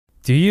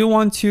Do you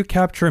want to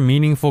capture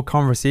meaningful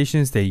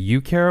conversations that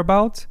you care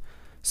about?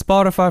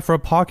 Spotify for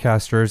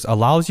Podcasters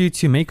allows you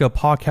to make a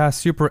podcast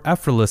super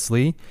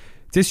effortlessly,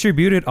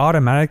 distribute it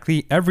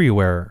automatically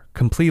everywhere,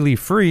 completely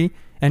free,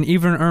 and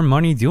even earn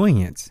money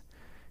doing it.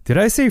 Did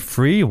I say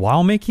free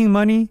while making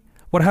money?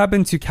 What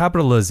happened to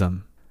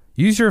capitalism?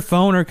 Use your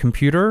phone or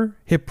computer,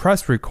 hit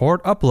press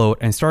record, upload,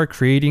 and start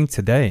creating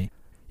today.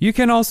 You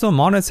can also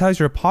monetize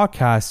your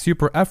podcast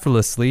super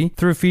effortlessly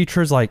through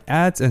features like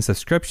ads and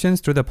subscriptions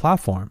through the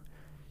platform.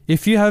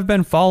 If you have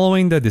been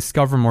following the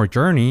Discover More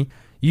journey,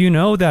 you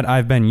know that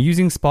I've been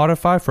using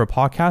Spotify for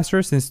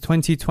Podcasters since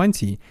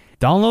 2020.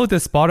 Download the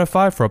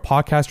Spotify for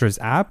Podcasters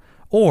app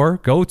or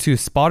go to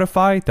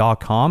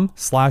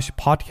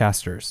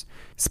spotify.com/podcasters.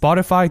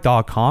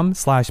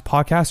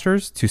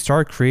 Spotify.com/podcasters to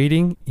start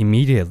creating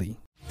immediately.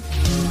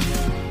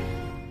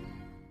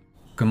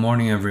 Good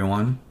morning,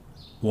 everyone.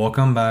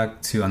 Welcome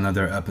back to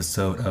another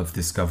episode of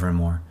Discover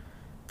More.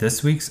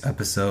 This week's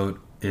episode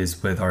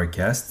is with our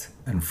guest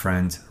and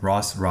friend,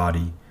 Ross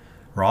Raddi.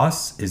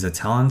 Ross is a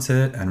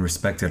talented and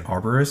respected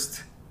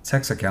arborist,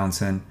 tax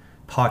accountant,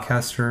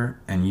 podcaster,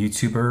 and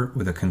YouTuber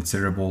with a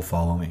considerable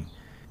following.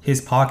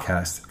 His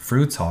podcast,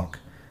 Fruit Talk,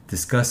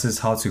 discusses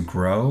how to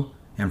grow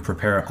and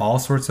prepare all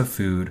sorts of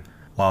food,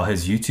 while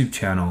his YouTube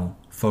channel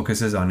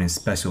focuses on his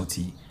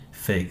specialty,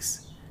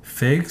 figs.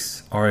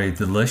 Figs are a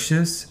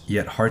delicious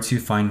yet hard to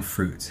find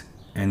fruit,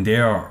 and they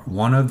are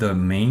one of the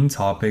main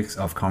topics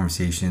of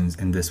conversations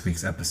in this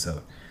week's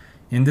episode.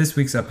 In this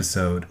week's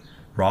episode,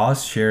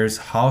 Ross shares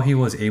how he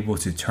was able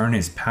to turn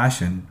his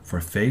passion for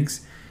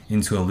figs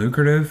into a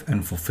lucrative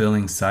and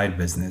fulfilling side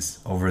business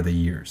over the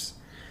years.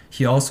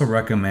 He also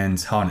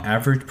recommends how an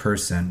average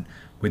person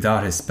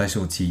without his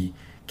specialty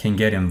can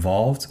get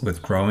involved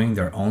with growing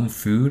their own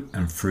food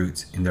and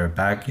fruit in their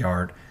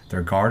backyard,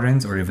 their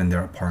gardens, or even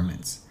their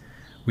apartments.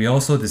 We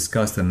also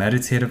discuss the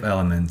meditative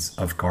elements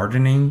of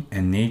gardening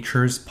and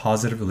nature's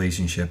positive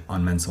relationship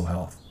on mental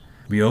health.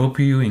 We hope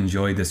you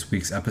enjoy this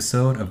week's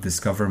episode of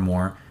Discover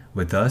More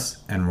with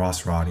us and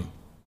Ross Raddi.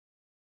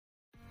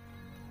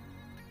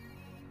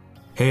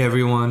 Hey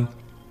everyone,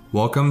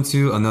 welcome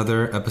to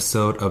another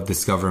episode of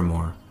Discover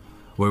More,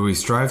 where we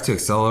strive to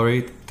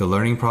accelerate the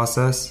learning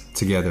process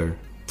together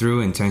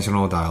through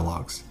intentional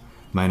dialogues.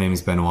 My name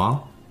is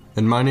Benoit.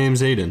 And my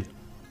name's Aiden.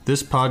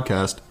 This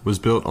podcast was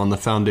built on the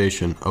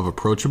foundation of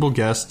approachable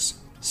guests,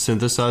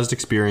 synthesized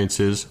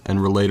experiences, and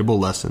relatable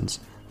lessons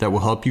that will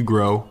help you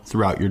grow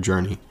throughout your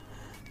journey.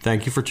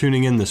 Thank you for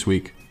tuning in this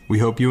week. We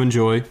hope you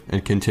enjoy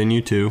and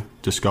continue to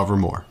discover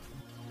more.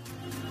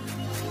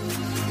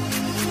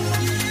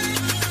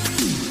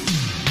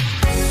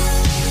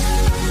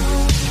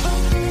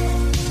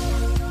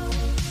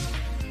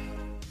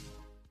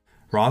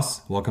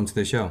 Ross, welcome to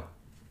the show.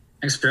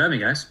 Thanks for having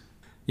me, guys.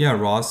 Yeah,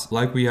 Ross,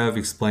 like we have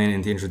explained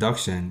in the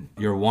introduction,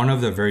 you're one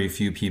of the very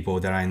few people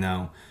that I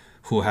know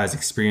who has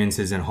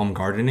experiences in home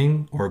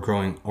gardening or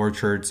growing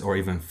orchards or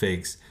even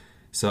figs.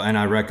 And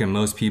I reckon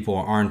most people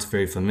aren't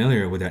very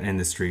familiar with that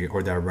industry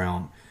or that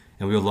realm.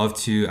 And we would love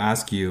to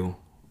ask you,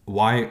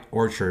 why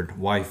orchard,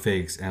 why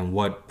figs, and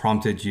what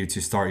prompted you to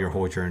start your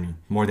whole journey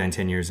more than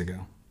 10 years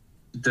ago?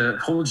 The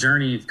whole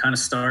journey kind of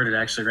started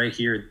actually right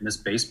here in this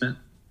basement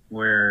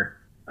where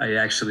I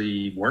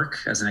actually work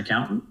as an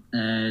accountant.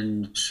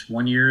 And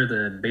one year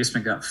the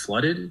basement got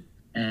flooded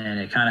and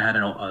it kind of had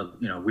a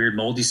weird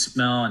moldy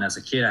smell. And as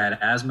a kid I had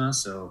asthma,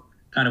 so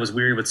kind of was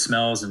weird with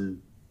smells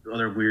and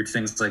other weird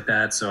things like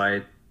that. So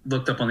I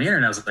looked up on the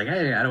internet. I was like,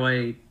 hey, how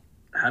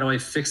do I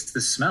fix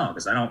this smell?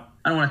 Because I don't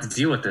want to have to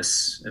deal with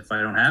this if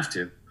I don't have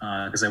to,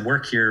 because I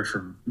work here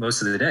for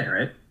most of the day,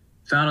 right?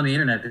 Found on the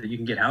internet that you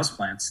can get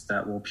houseplants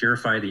that will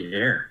purify the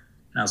air.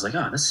 And I was like,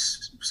 oh,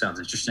 this sounds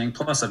interesting.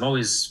 Plus, I've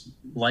always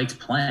liked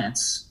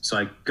plants. So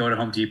I go to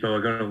Home Depot,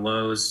 I go to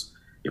Lowe's,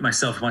 get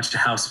myself a bunch of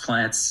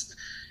houseplants,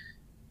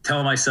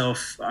 tell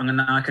myself I'm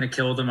not going to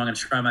kill them. I'm going to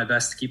try my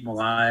best to keep them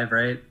alive,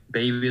 right?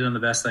 Baby them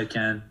the best I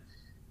can.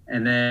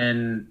 And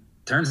then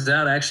turns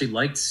out I actually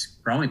liked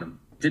growing them.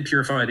 Did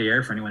purify the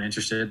air for anyone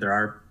interested. There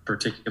are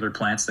particular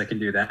plants that can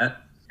do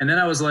that. And then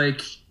I was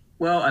like,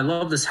 well, I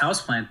love this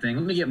houseplant thing.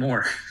 Let me get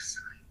more.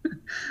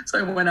 So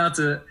I went out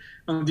to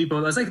Home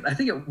Depot. I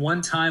think at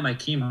one time I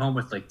came home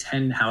with like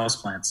 10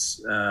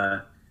 houseplants.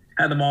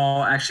 Had them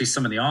all, actually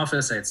some in the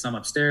office. I had some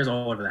upstairs,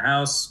 all over the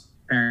house.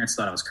 Parents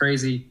thought I was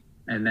crazy.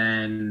 And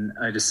then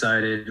I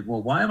decided,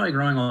 well, why am I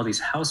growing all these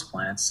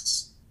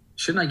houseplants?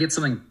 Shouldn't I get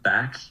something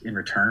back in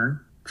return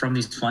from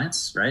these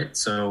plants, right?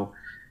 So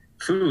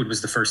food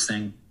was the first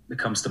thing that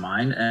comes to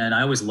mind. And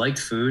I always liked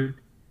food.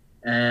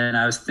 And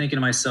I was thinking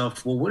to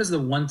myself, well, what is the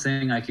one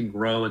thing I can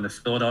grow in the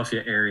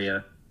Philadelphia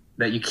area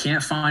that you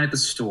can't find at the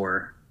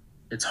store?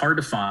 It's hard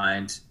to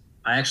find.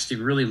 I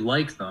actually really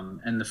like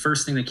them. And the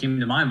first thing that came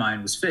to my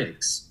mind was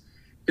figs.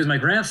 Because my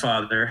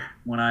grandfather,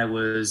 when I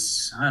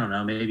was, I don't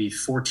know, maybe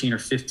 14 or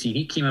 15,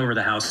 he came over to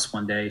the house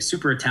one day,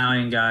 super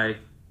Italian guy,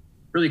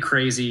 really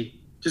crazy,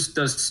 just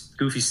does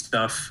goofy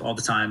stuff all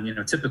the time,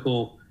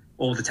 typical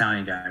old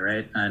Italian guy,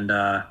 right? And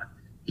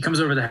he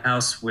comes over to the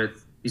house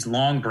with these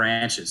long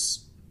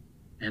branches,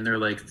 and they're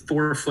like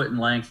 4 foot in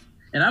length.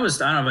 And I don't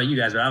know about you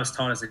guys, but I was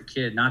taught as a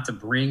kid not to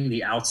bring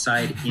the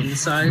outside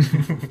inside.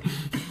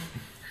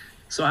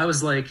 So I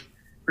was like,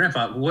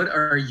 Grandpa, what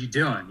are you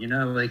doing? You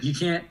know, like you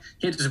can't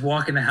just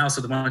walk in the house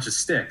with a bunch of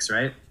sticks,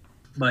 right?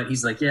 But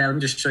he's like, yeah, let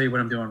me just show you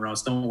what I'm doing,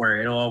 Ross. Don't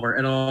worry, it'll all work.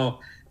 It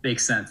all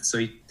makes sense. So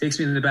he takes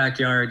me to the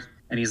backyard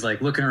and he's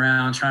like looking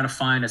around, trying to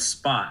find a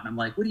spot. And I'm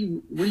like, what are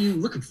you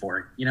looking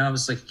for? You know, I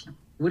was like,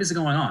 what is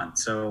going on?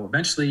 So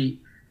eventually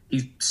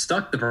he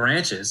stuck the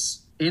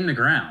branches in the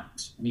ground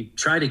and he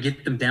tried to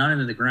get them down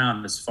into the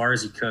ground as far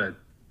as he could.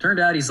 Turned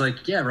out he's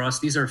like, yeah, Ross,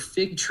 these are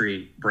fig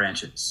tree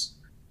branches.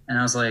 And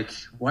I was like,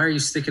 why are you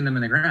sticking them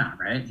in the ground,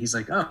 right? He's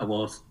like, oh,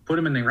 well, if put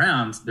them in the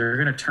ground, they're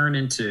going to turn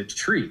into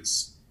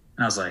trees.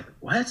 And I was like,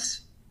 what?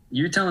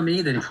 You're telling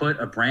me that you put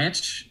a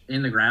branch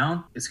in the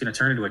ground, it's going to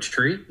turn into a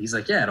tree? He's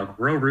like, yeah, it'll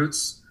grow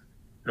roots.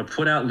 It'll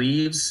put out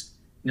leaves.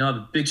 You'll have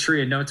a big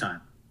tree in no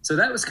time. So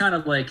that was kind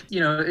of like, you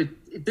know,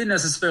 it didn't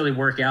necessarily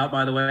work out,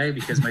 by the way,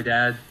 because my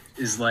dad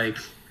is like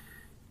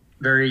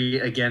very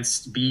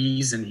against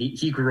bees. And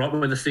he grew up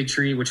with a fig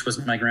tree, which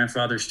was my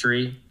grandfather's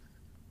tree.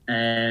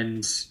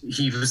 And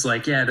he was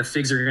like, yeah, the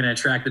figs are going to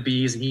attract the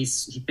bees. And he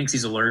thinks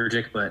he's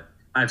allergic, but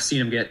I've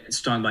seen him get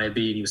stung by a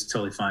bee and he was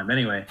totally fine. But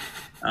anyway,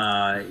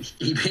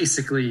 he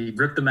basically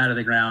ripped them out of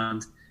the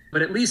ground.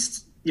 But at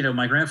least, you know,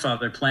 my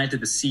grandfather planted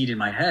the seed in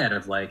my head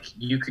of like,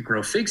 you could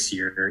grow figs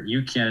here.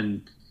 You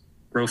can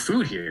grow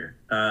food here.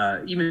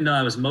 Even though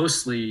I was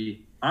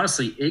mostly,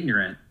 honestly,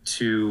 ignorant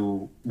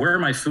to where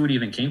my food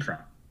even came from.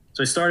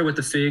 So I started with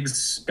the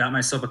figs, got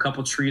myself a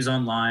couple trees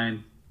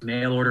online,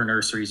 mail order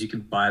nurseries you can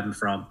buy them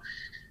from.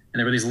 And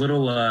there were these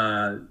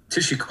little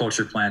tissue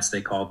culture plants,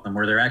 they called them,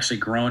 where they're actually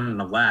grown in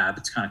a lab.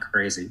 It's kind of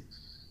crazy.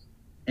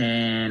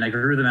 And I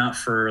grew them out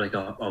for like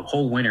a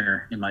whole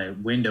winter in my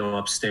window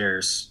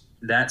upstairs.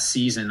 That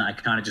season, I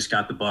kind of just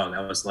got the bug.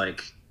 I was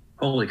like,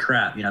 holy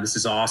crap, you know, this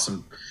is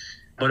awesome.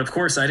 But of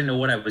course, I didn't know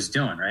what I was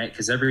doing, right?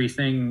 Because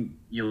everything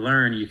you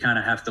learn, you kind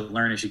of have to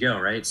learn as you go,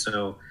 right?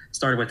 So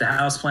started with the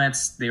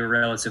houseplants. They were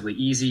relatively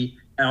easy.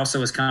 I also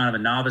was kind of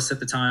a novice at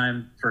the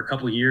time. For a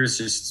couple of years,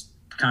 just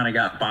kind of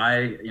got by.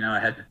 You know, I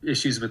had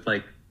issues with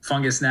like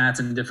fungus gnats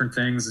and different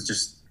things.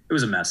 It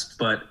was a mess.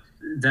 But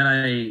then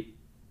I,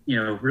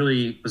 you know,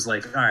 really was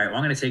like, all right, well,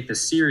 I'm going to take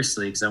this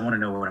seriously because I want to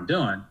know what I'm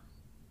doing.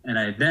 And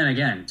I then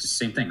again, just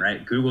same thing,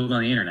 right? Googled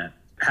on the internet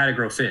how to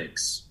grow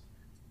figs.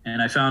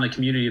 And I found a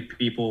community of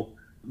people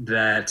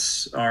that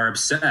are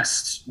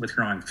obsessed with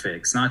growing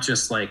figs, not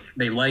just like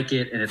they like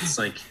it and it's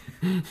like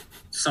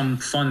some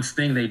fun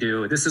thing they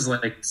do. This is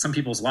like some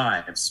people's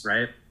lives,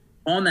 right?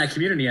 On that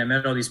community, I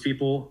met all these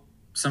people.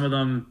 Some of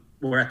them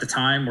were at the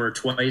time were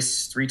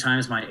twice, 3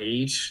 times my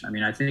age. I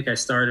mean, I think I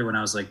started when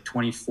I was like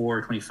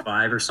 24,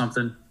 25 or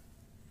something.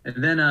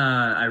 And then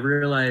I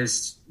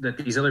realized that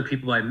these other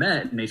people I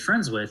met and made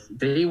friends with,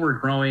 they were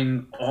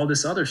growing all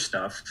this other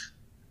stuff.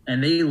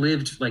 And they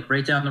lived like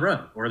right down the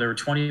road, or they were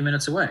 20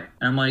 minutes away.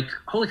 And I'm like,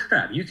 holy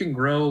crap, you can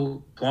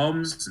grow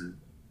plums and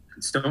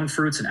stone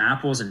fruits and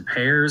apples and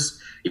pears,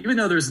 even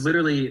though there's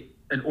literally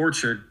an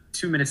orchard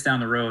 2 minutes down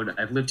the road.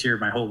 I've lived here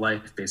my whole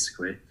life,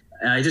 basically.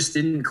 And I just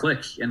didn't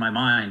click in my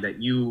mind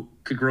that you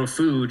could grow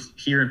food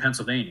here in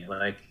Pennsylvania.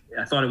 Like,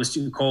 I thought it was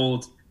too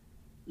cold.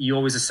 You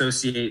always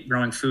associate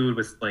growing food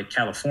with like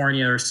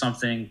California or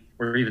something,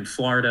 or even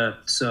Florida.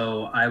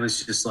 So I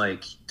was just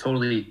like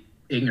totally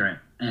ignorant.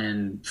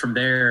 And from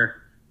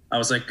there, I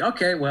was like,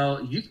 okay,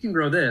 well, you can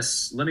grow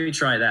this. Let me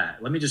try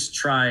that. Let me just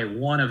try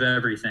one of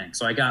everything.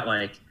 So I got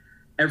like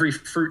every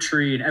fruit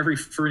tree and every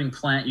fruiting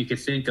plant you could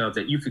think of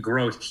that you could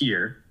grow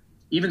here.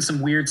 Even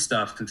some weird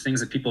stuff and things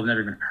that people have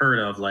never even heard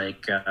of,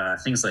 like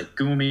things like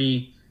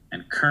gumi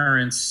and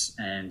currants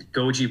and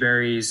goji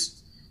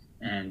berries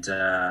and,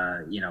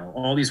 you know,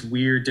 all these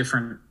weird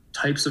different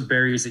types of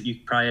berries that you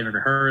probably haven't ever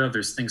heard of.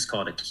 There's things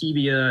called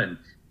akebia and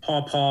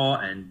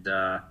pawpaw and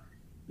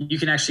you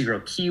can actually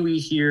grow kiwi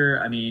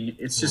here. I mean,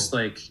 it's just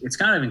like, it's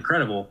kind of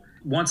incredible.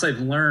 Once I've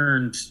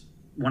learned,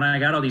 when I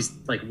got all these,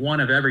 like one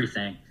of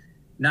everything,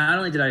 not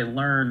only did I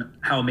learn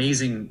how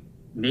amazing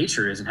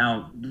nature is and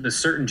how the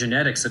certain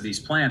genetics of these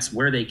plants,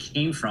 where they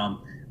came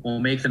from, will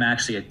make them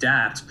actually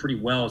adapt pretty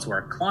well to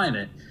our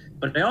climate,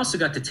 but I also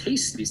got to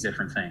taste these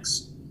different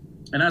things.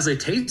 And as I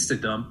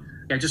tasted them,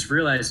 I just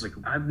realized like,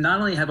 not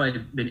only have I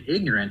been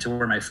ignorant to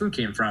where my food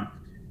came from,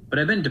 but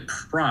I've been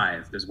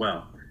deprived as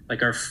well.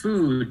 Like our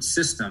food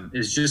system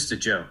is just a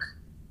joke.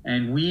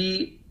 And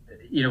we,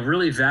 you know,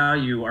 really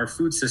value our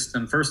food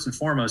system first and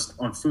foremost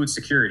on food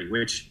security,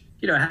 which,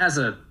 you know, has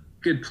a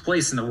good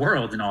place in the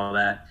world and all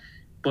that.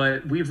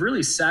 But we've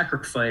really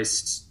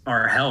sacrificed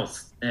our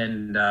health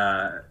and,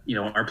 you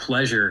know, our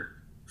pleasure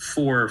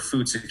for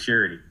food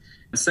security.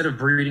 Instead of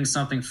breeding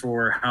something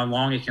for how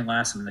long it can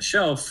last on the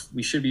shelf,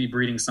 we should be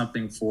breeding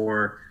something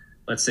for,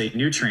 let's say,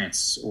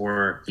 nutrients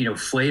or, you know,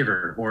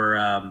 flavor or,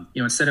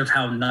 you know, instead of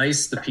how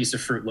nice the piece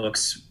of fruit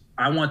looks,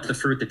 I want the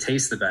fruit to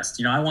taste the best.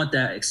 You know, I want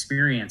that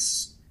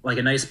experience, like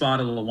a nice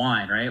bottle of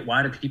wine, right?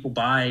 Why do people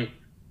buy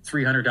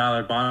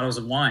 $300 bottles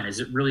of wine? Is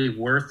it really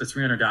worth the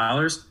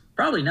 $300?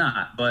 Probably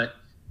not. But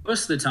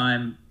most of the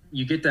time,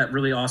 you get that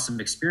really awesome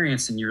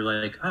experience and you're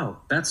like, oh,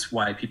 that's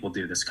why people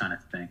do this kind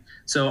of thing.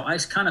 So I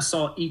kind of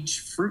saw each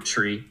fruit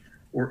tree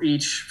or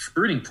each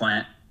fruiting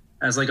plant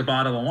as like a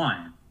bottle of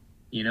wine,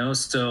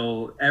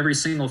 so every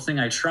single thing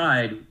I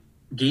tried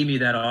gave me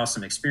that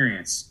awesome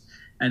experience.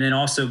 And then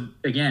also,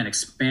 again,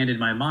 expanded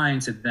my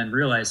mind to then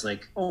realize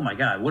like, oh my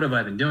God, what have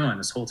I been doing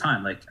this whole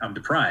time? Like I'm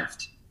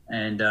deprived.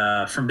 And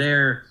from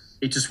there,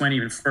 it just went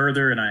even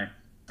further. And I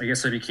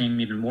guess I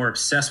became even more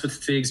obsessed with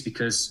figs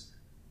because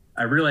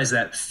I realized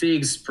that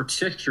figs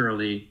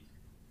particularly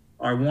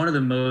are one of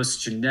the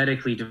most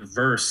genetically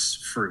diverse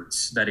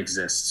fruits that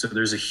exist. So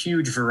there's a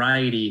huge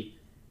variety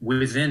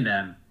within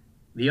them.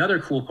 The other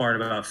cool part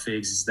about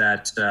figs is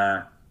that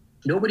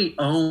nobody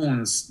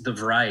owns the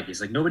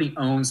varieties. Like nobody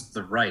owns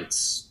the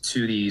rights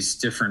to these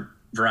different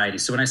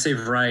varieties. So when I say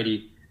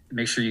variety,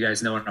 make sure you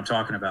guys know what I'm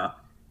talking about,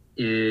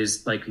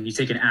 is like you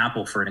take an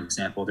apple, for an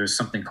example, there's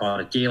something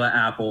called a Gala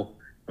apple,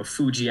 a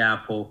Fuji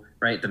apple,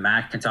 right? The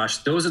Macintosh,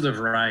 those are the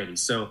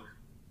varieties. So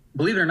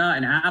believe it or not,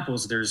 in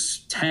apples,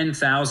 there's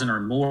 10,000 or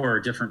more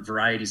different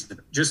varieties of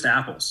just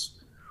apples.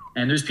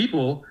 And there's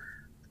people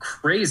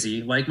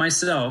crazy like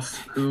myself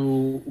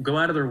who go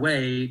out of their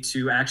way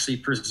to actually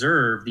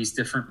preserve these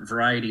different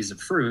varieties of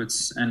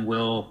fruits and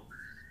will,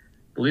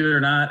 believe it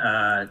or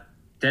not,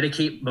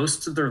 dedicate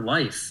most of their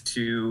life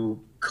to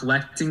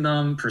collecting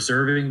them,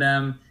 preserving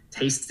them,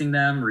 tasting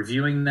them,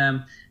 reviewing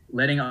them,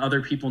 letting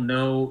other people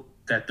know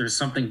that there's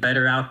something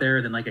better out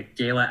there than like a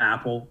Gala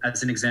apple,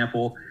 as an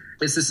example.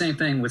 It's the same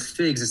thing with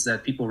figs, is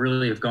that people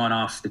really have gone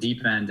off the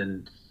deep end.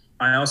 And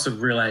I also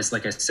realized,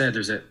 like I said,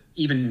 there's an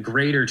even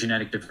greater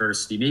genetic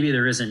diversity. Maybe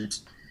there isn't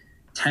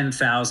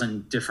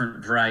 10,000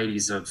 different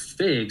varieties of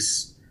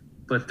figs,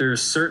 but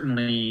there's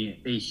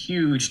certainly a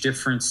huge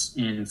difference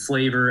in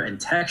flavor and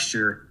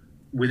texture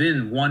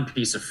within one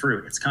piece of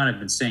fruit. It's kind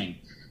of insane.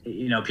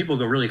 People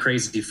go really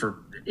crazy for,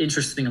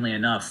 interestingly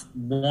enough,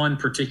 one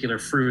particular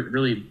fruit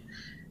really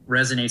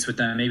resonates with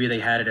them. Maybe they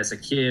had it as a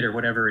kid or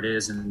whatever it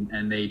is,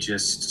 and they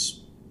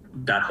just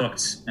got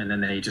hooked, and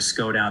then they just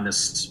go down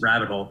this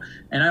rabbit hole.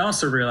 And I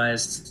also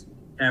realized,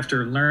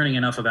 after learning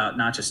enough about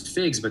not just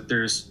figs, but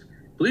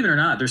believe it or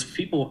not, there's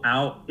people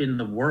out in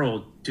the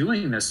world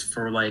doing this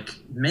for like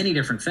many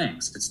different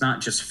things. It's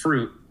not just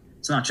fruit,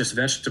 it's not just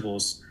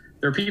vegetables.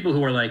 There are people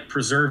who are like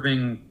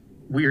preserving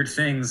weird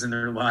things in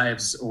their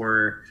lives,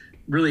 or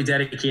really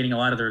dedicating a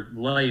lot of their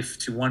life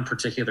to one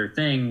particular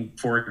thing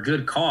for a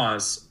good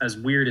cause. As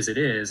weird as it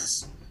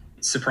is,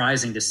 it's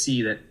surprising to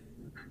see that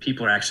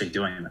people are actually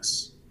doing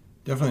this.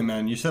 Definitely,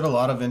 man. You said a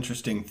lot of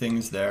interesting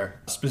things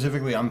there.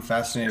 Specifically, I'm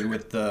fascinated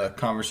with the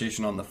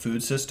conversation on the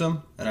food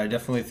system, and I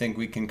definitely think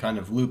we can kind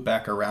of loop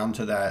back around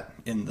to that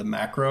in the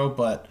macro.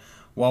 But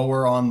while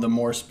we're on the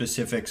more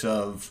specifics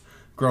of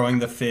growing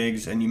the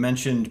figs, and you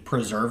mentioned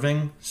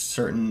preserving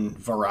certain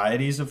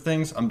varieties of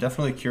things, I'm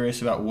definitely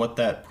curious about what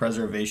that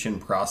preservation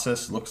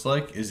process looks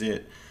like. Is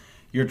it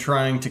you're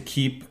trying to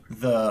keep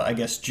the, I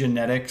guess,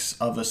 genetics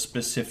of a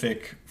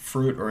specific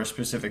fruit or a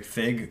specific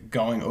fig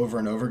going over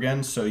and over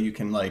again, so you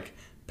can like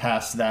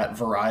pass that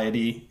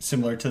variety,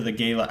 similar to the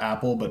Gala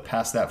apple, but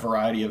pass that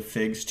variety of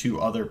figs to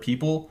other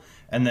people?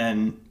 And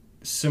then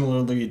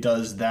similarly,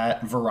 does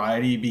that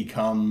variety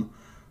become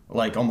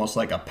like almost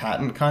like a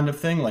patent kind of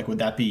thing? Like, would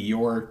that be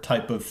your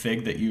type of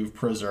fig that you've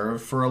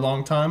preserved for a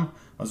long time?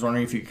 I was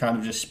wondering if you could kind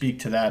of just speak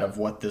to that, of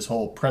what this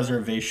whole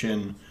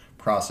preservation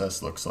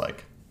process looks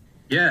like.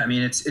 Yeah, I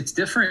mean, it's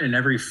different in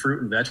every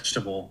fruit and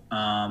vegetable.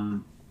 I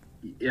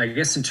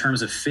guess in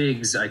terms of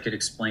figs, I could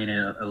explain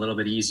it a little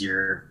bit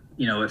easier.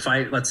 If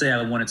let's say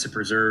I wanted to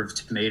preserve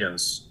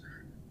tomatoes,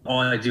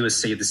 all I do is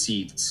save the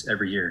seeds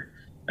every year.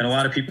 And a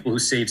lot of people who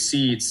save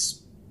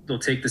seeds, they'll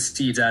take the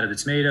seeds out of the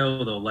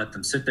tomato, they'll let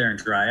them sit there and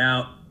dry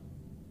out,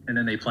 and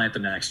then they plant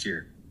them next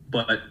year.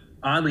 But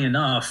oddly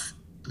enough,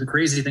 the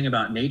crazy thing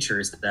about nature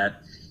is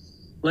that,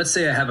 let's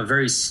say I have a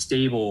very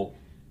stable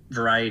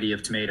variety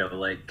of tomato,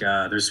 like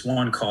there's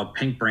one called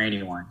Pink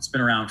Brandywine. It's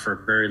been around for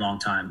a very long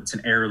time. It's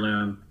an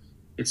heirloom.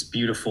 It's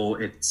beautiful.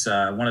 It's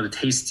one of the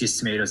tastiest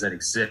tomatoes that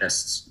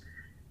exists.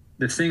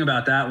 The thing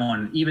about that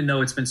one, even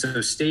though it's been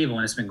so stable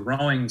and it's been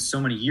growing so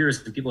many years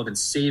and people have been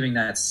saving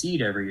that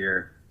seed every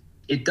year,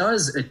 it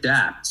does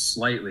adapt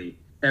slightly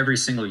every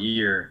single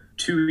year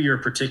to your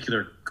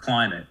particular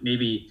climate,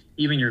 maybe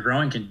even your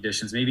growing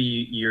conditions.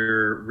 Maybe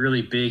you're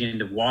really big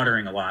into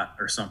watering a lot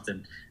or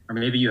something, or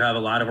maybe you have a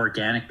lot of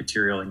organic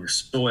material in your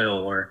soil,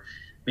 or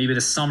maybe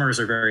the summers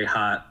are very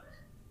hot.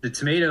 The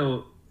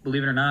tomato,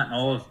 believe it or not, and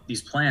all of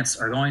these plants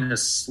are going to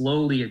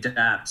slowly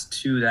adapt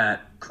to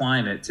that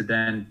climate to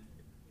then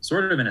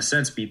sort of, in a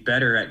sense, be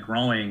better at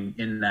growing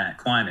in that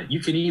climate. You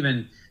can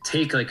even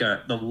take like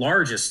the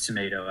largest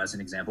tomato as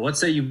an example.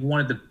 Let's say you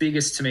wanted the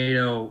biggest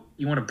tomato,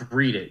 you want to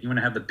breed it, you want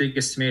to have the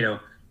biggest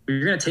tomato, but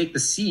you're going to take the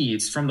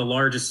seeds from the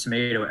largest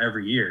tomato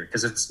every year,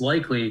 because it's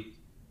likely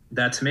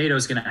that tomato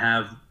is going to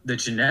have the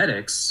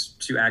genetics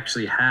to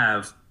actually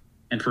have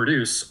and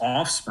produce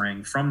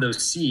offspring from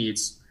those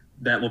seeds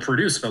that will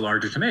produce a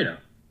larger tomato.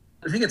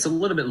 I think it's a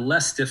little bit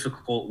less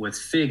difficult with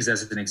figs,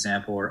 as an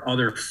example, or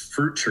other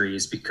fruit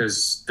trees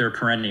because they're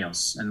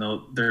perennials and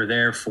they're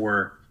there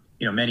for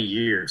many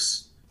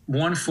years.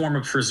 One form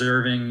of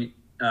preserving,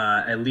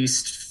 at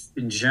least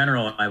in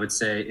general, I would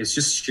say, is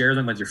just share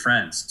them with your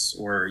friends,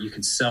 or you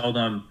can sell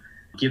them,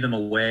 give them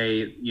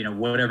away,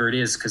 whatever it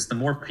is, because the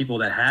more people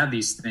that have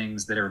these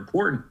things that are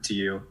important to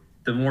you,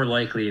 the more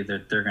likely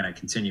that they're going to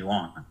continue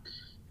on.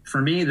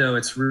 For me, though,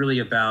 it's really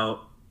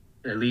about,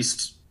 at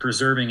least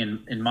preserving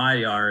in my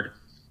yard,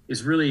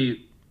 is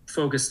really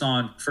focused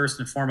on, first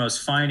and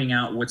foremost, finding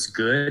out what's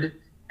good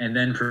and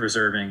then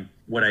preserving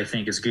what I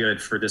think is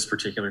good for this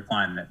particular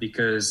climate.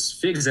 Because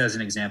figs, as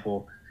an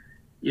example,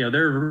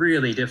 they're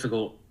really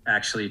difficult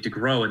actually to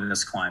grow in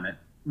this climate,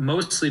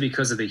 mostly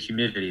because of the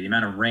humidity. The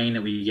amount of rain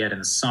that we get in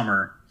the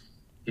summer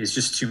is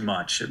just too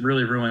much. It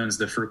really ruins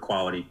the fruit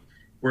quality.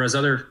 Whereas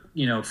other,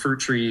 fruit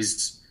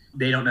trees,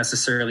 they don't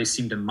necessarily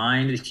seem to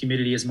mind the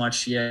humidity as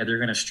much. Yeah, they're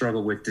going to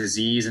struggle with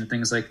disease and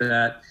things like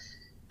that.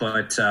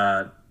 But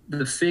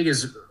the fig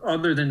is,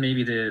 other than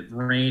maybe the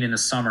rain in the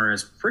summer,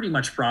 is pretty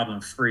much problem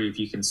free if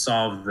you can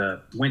solve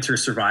the winter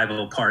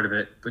survival part of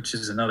it, which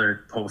is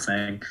another whole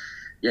thing.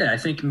 Yeah, I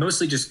think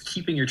mostly just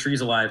keeping your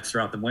trees alive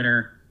throughout the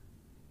winter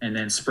and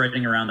then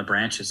spreading around the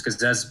branches.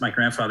 Because as my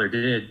grandfather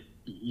did,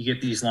 you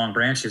get these long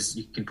branches,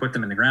 you can put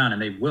them in the ground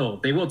and they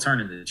will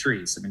turn into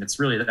trees. I mean, it's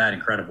really that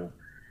incredible.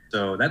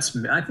 So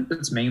I think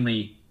that's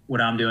mainly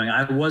what I'm doing.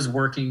 I was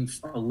working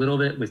a little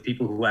bit with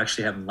people who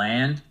actually have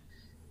land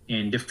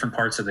in different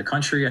parts of the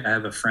country. I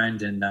have a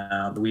friend in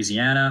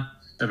Louisiana.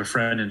 I have a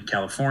friend in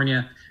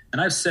California.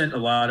 And I've sent a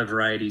lot of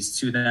varieties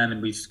to them,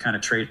 and we've kind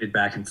of traded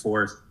back and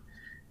forth.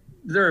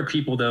 There are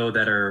people, though,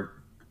 that are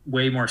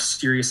way more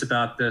serious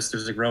about this.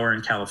 There's a grower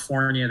in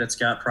California that's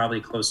got probably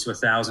close to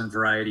 1,000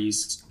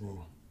 varieties.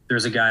 Ooh.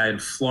 There's a guy in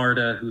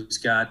Florida who's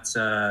got,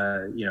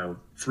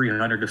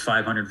 300 to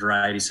 500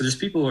 varieties. So there's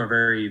people who are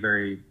very,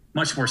 very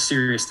much more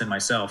serious than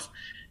myself.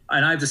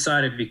 And I've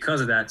decided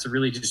because of that to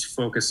really just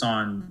focus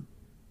on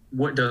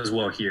what does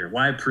well here.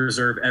 Why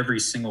preserve every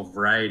single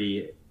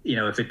variety?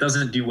 If it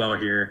doesn't do well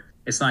here,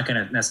 it's not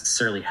going to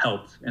necessarily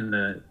help in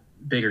the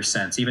bigger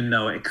sense, even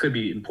though it could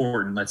be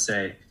important, let's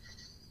say,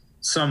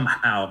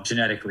 somehow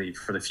genetically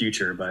for the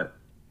future. But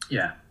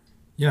yeah.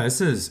 Yeah,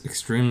 this is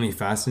extremely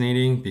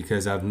fascinating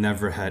because I've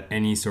never had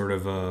any sort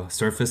of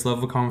surface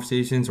level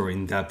conversations or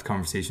in-depth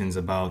conversations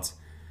about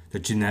the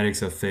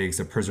genetics of figs,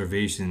 the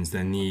preservations,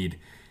 the need.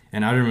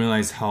 And I didn't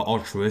realize how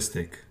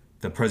altruistic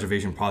the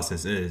preservation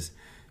process is,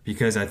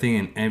 because I think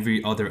in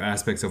every other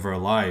aspects of our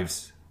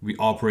lives, we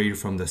operate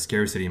from the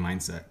scarcity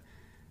mindset.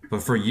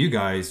 But for you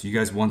guys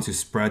want to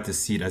spread the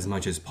seed as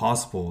much as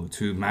possible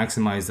to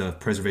maximize the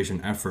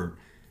preservation effort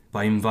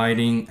by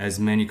inviting as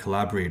many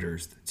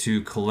collaborators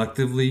to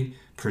collectively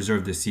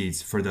preserve the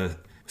seeds for the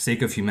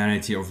sake of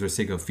humanity or for the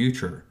sake of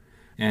future.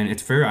 And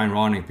it's very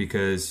ironic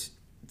because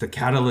the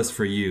catalyst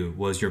for you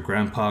was your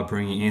grandpa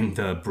bringing in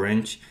the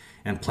branch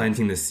and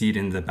planting the seed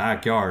in the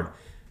backyard.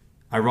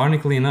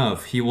 Ironically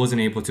enough, he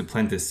wasn't able to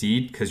plant the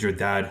seed because your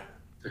dad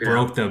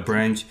broke the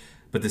branch,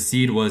 but the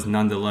seed was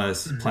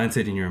nonetheless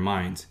planted in your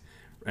mind.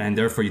 And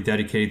therefore, you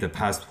dedicated the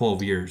past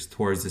 12 years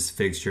towards this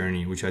figs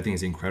journey, which I think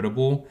is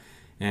incredible.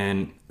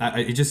 And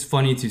it's just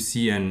funny to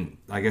see. And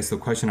I guess the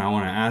question I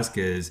want to ask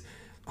is,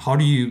 how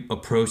do you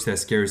approach that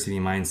scarcity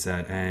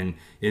mindset? And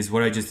is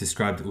what I just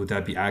described, would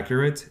that be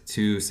accurate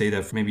to say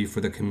that maybe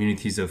for the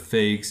communities of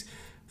figs,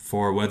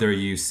 for whether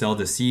you sell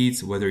the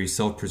seeds, whether you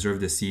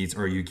self-preserve the seeds,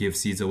 or you give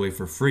seeds away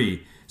for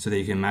free so that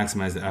you can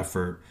maximize the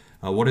effort?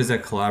 What does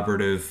that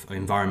collaborative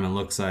environment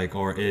looks like?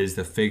 Or is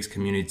the figs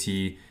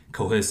community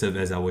cohesive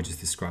as I was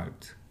just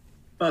described?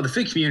 Well, the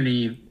fig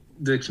community,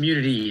 the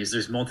communities,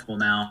 there's multiple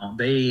now.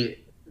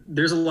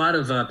 There's a lot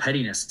of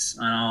pettiness,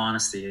 in all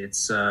honesty.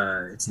 It's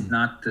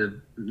not the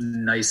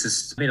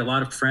nicest. I made a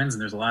lot of friends,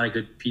 and there's a lot of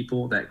good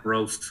people that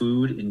grow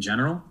food in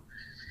general,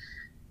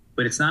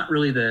 but it's not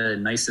really the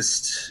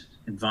nicest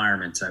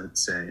environment, I would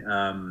say.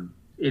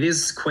 It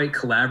is quite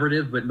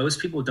collaborative, but most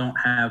people don't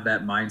have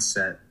that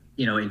mindset,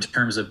 in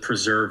terms of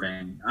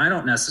preserving. I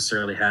don't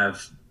necessarily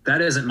have,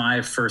 that isn't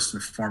my first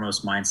and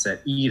foremost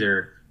mindset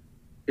either.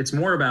 It's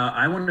more about,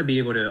 I want to be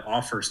able to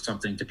offer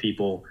something to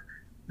people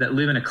that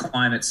live in a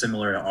climate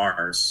similar to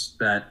ours,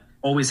 that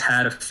always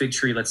had a fig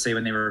tree, let's say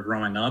when they were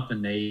growing up,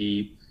 and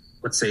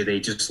let's say they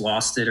just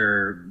lost it,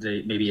 or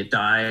maybe it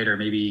died, or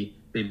maybe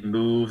they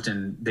moved,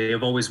 and they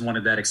have always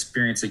wanted that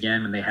experience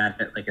again when they had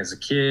it like as a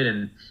kid.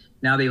 And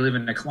now they live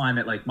in a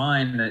climate like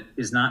mine that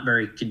is not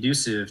very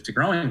conducive to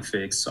growing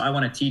figs. So I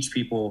want to teach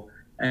people,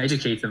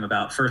 educate them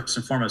about, first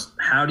and foremost,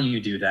 how do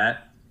you do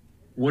that?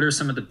 What are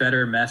some of the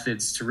better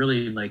methods to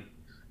really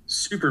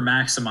super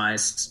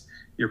maximize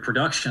your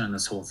production on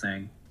this whole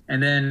thing?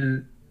 And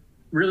then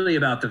really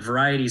about the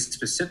varieties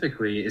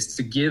specifically is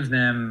to give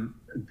them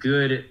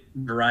good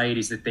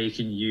varieties that they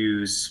can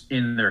use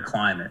in their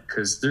climate.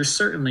 Because there's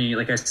certainly,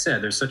 like I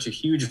said, there's such a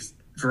huge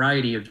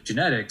variety of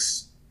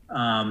genetics.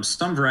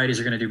 Some varieties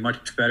are going to do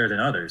much better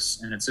than others.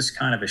 And it's just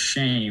kind of a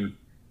shame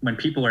when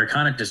people are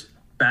kind of just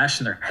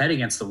bashing their head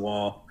against the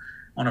wall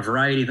on a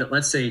variety that,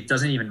 let's say,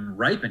 doesn't even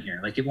ripen here.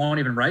 Like it won't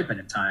even ripen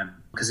in time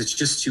because it's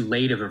just too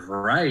late of a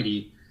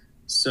variety.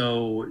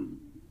 So,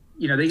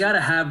 they got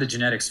to have the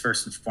genetics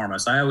first and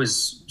foremost. I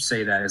always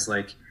say that is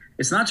like,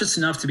 it's not just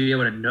enough to be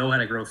able to know how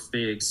to grow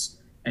figs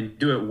and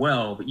do it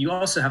well, but you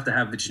also have to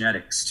have the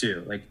genetics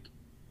too. Like,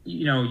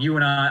 you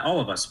and I,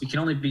 all of us, we can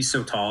only be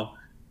so tall.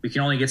 We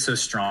can only get so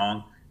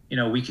strong.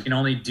 We can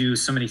only do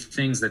so many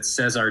things that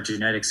says our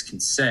genetics can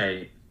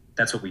say.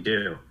 That's what we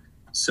do.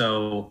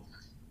 So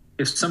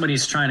if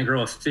somebody's trying to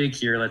grow a fig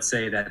here, let's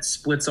say that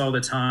splits all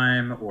the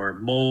time or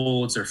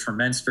molds or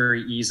ferments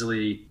very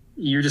easily,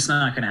 you're just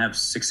not going to have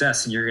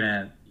success, and you're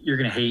going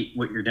to hate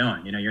what you're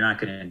doing. You're not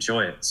going to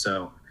enjoy it.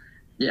 So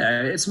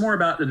yeah, it's more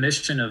about the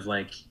mission of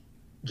like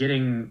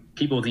getting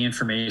people the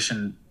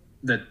information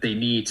that they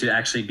need to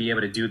actually be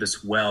able to do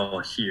this well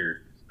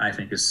here, I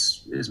think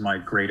is my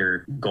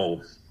greater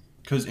goal.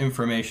 Because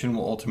information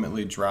will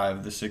ultimately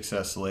drive the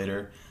success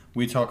later.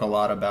 We talk a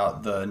lot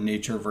about the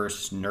nature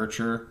versus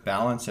nurture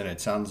balance, and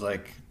it sounds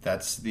like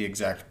that's the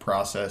exact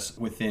process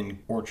within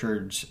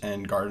orchards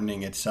and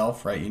gardening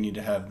itself, right? You need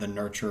to have the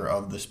nurture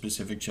of the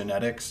specific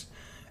genetics,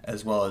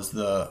 as well as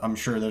I'm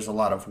sure there's a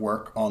lot of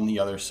work on the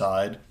other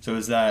side. So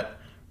is that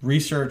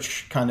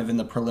research kind of in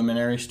the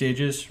preliminary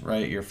stages,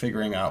 right? You're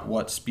figuring out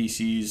what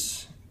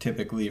species,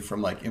 typically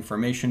from like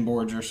information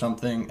boards or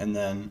something, and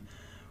then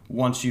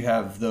once you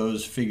have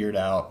those figured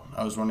out,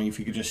 I was wondering if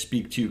you could just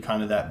speak to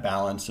kind of that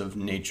balance of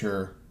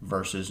nature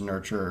versus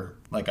nurture.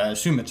 Like, I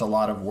assume it's a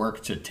lot of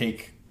work to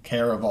take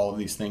care of all of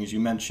these things. You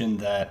mentioned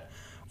that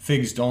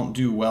figs don't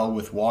do well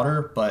with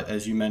water, but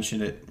as you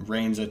mentioned, it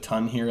rains a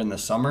ton here in the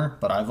summer.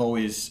 But I've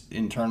always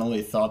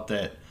internally thought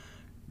that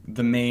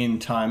the main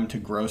time to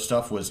grow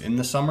stuff was in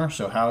the summer.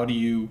 So how do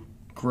you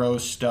grow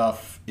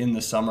stuff in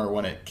the summer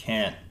when it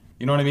can't?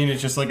 You know what I mean?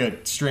 It's just like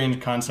a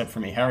strange concept for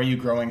me. How are you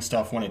growing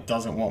stuff when it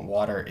doesn't want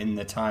water in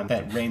the time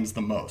that rains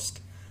the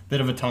most? Bit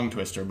of a tongue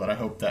twister, but I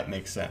hope that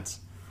makes sense.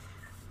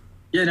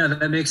 Yeah, no,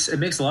 it makes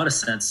a lot of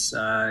sense.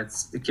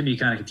 It can be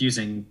kind of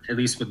confusing, at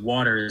least with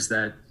water, is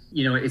that,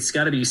 it's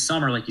got to be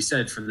summer, like you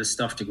said, for this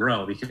stuff to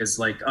grow, because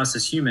like us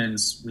as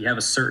humans, we have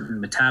a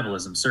certain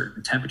metabolism,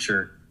 certain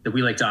temperature that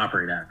we like to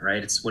operate at,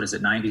 right? It's,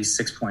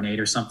 96.8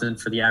 or something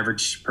for the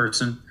average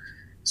person.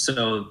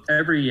 So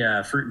every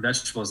fruit and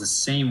vegetable is the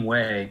same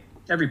way.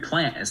 Every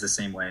plant is the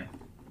same way.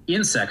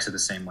 Insects are the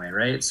same way,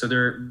 right? So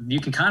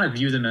you can kind of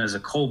view them as a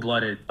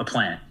cold-blooded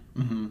plant,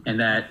 and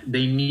that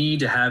they need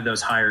to have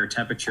those higher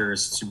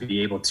temperatures to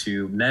be able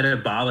to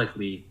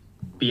metabolically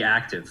be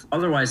active.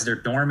 Otherwise, they're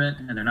dormant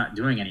and they're not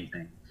doing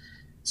anything.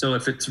 So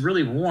if it's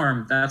really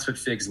warm, that's what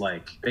figs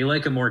like. They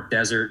like a more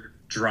desert,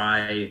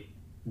 dry,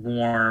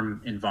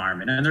 warm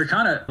environment. And they're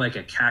kind of like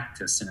a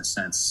cactus in a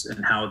sense,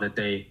 in how that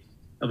they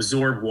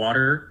absorb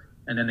water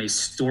and then they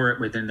store it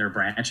within their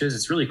branches.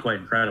 It's really quite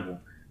incredible.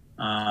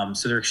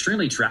 So they're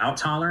extremely drought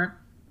tolerant,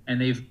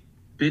 and they've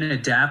been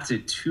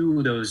adapted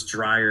to those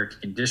drier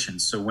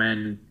conditions. So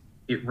when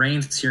it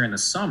rains here in the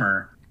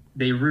summer,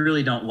 they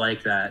really don't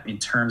like that in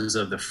terms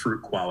of the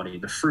fruit quality.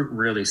 The fruit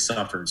really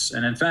suffers.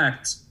 And in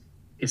fact,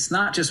 it's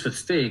not just with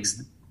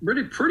figs,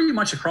 really pretty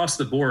much across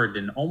the board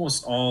in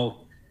almost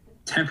all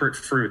temperate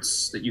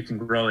fruits that you can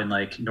grow in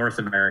like North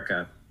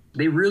America,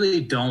 they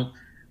really don't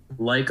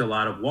like a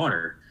lot of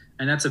water.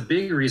 And that's a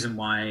big reason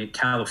why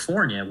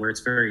California, where it's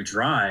very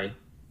dry,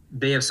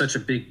 they have such a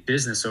big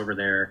business over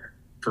there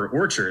for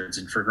orchards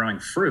and for growing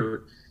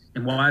fruit,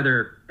 and why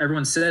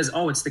everyone says,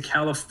 oh, it's the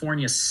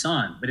California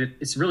sun, but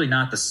it's really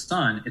not the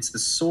sun, it's the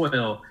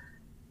soil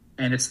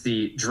and it's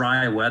the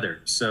dry weather.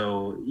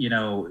 So,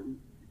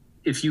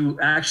 if you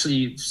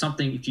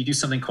do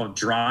something called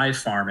dry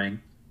farming,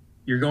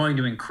 you're going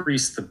to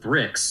increase the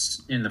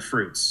Brix in the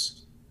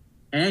fruits,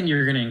 and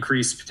you're going to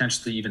increase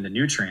potentially even the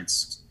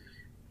nutrients.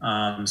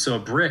 So a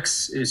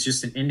Brix is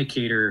just an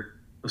indicator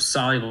of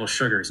soluble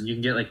sugars, and you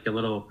can get like a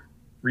little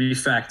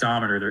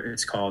refractometer.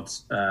 It's called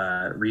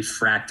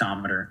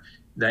refractometer,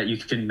 that you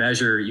can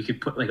measure. You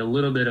could put like a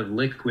little bit of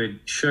liquid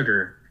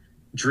sugar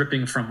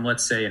dripping from,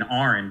 let's say, an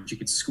orange. You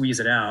could squeeze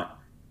it out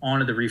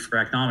onto the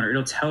refractometer.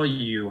 It'll tell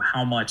you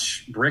how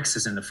much Brix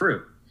is in the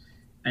fruit.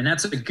 And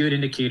that's a good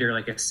indicator,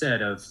 like I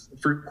said, of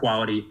fruit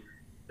quality,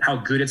 how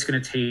good it's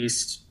going to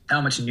taste, how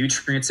much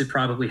nutrients it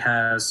probably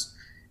has,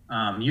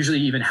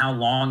 usually even how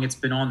long it's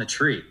been on the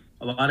tree.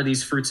 A lot of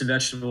these fruits and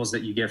vegetables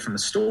that you get from the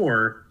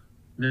store,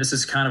 this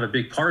is kind of a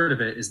big part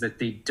of it, is that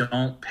they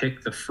don't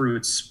pick the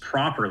fruits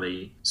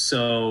properly.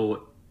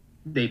 So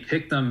they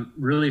pick them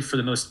really for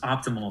the most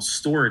optimal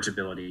storage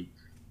ability.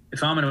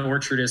 If I'm an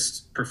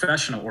orchardist,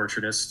 professional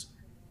orchardist,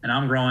 and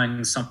I'm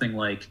growing something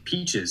like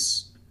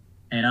peaches,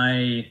 and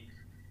I'm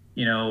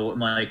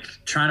like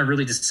trying to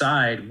really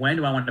decide when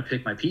do I want to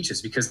pick my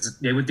peaches, because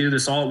they would do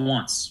this all at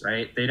once,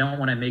 right? They don't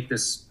want to make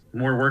this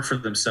more work for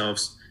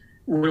themselves.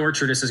 What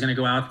orchardist is going to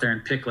go out there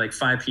and pick like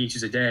 5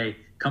 peaches a day,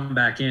 come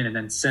back in and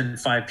then send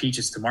 5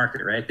 peaches to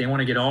market, right? They want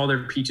to get all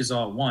their peaches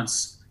all at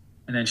once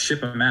and then ship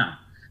them out.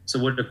 So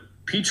what a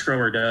peach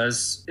grower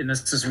does, and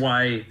this is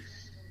why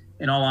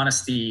in all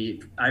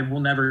honesty, I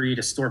will never eat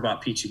a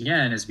store-bought peach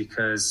again, is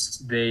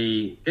because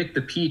they pick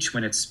the peach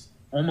when it's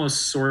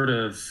almost sort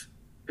of,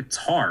 it's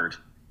hard,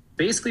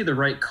 basically the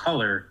right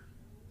color.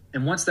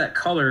 And once that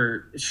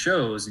color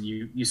shows and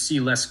you see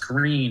less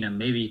green and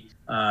maybe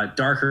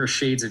darker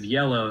shades of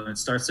yellow, and it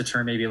starts to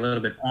turn maybe a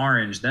little bit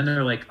orange, then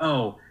they're like,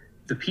 oh,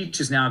 the peach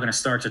is now going to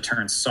start to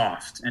turn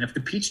soft. And if the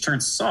peach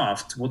turns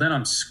soft, well, then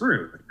I'm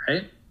screwed,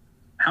 right?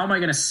 How am I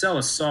going to sell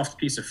a soft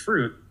piece of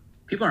fruit?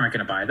 People aren't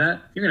going to buy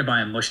that. You're going to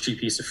buy a mushy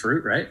piece of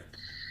fruit, right?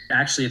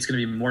 Actually, it's going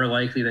to be more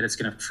likely that it's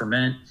going to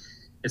ferment.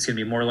 It's going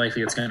to be more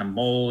likely it's going to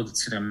mold.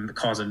 It's going to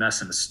cause a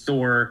mess in the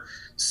store.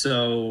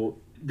 So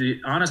the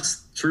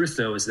honest truth,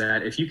 though, is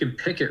that if you can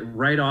pick it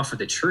right off of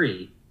the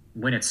tree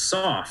when it's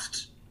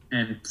soft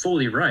and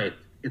fully ripe,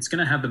 it's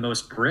going to have the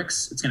most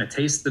bricks. It's going to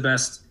taste the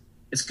best.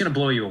 It's going to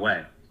blow you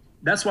away.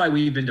 That's why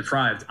we've been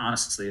deprived,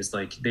 honestly, is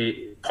like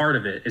part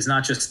of it is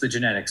not just the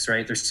genetics,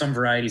 right? There's some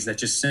varieties that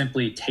just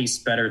simply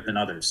taste better than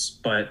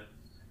others, but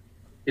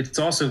it's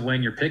also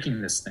when you're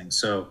picking this thing.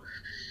 So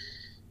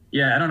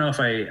yeah, I don't know if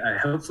I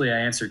hopefully I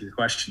answered your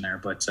question there,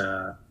 but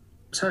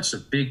such a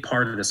big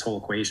part of this whole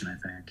equation, I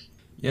think.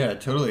 Yeah, it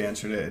totally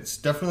answered it. It's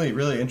definitely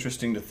really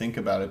interesting to think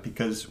about it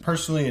because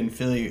personally in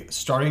Philly,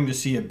 starting to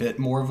see a bit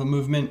more of a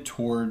movement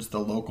towards the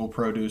local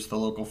produce, the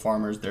local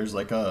farmers. There's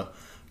like a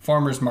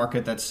farmer's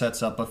market that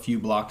sets up a few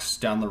blocks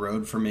down the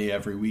road for me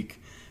every week.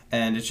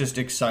 And it's just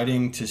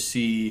exciting to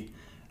see,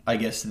 I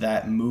guess,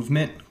 that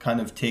movement kind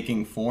of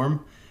taking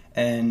form.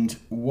 And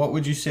what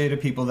would you say to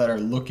people that are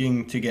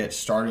looking to get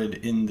started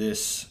in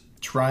this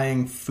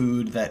trying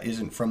food that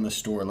isn't from the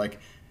store?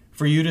 Like,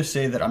 for you to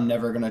say that I'm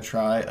never going to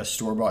try a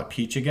store-bought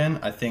peach again,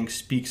 I think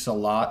speaks a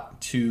lot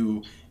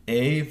to,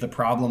 the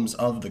problems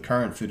of the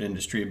current food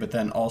industry, but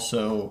then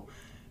also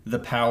the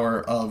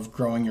power of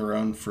growing your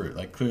own fruit.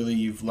 Like, clearly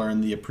you've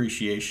learned the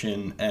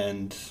appreciation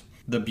and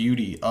the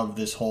beauty of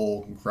this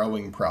whole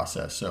growing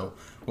process. So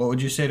what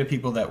would you say to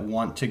people that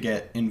want to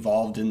get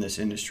involved in this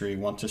industry,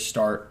 want to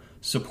start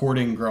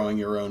supporting growing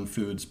your own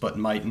foods, but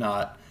might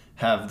not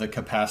have the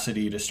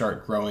capacity to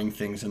start growing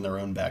things in their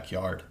own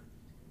backyard?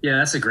 Yeah,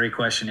 that's a great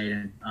question,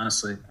 Aiden.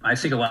 Honestly, I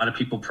think a lot of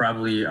people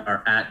probably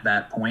are at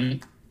that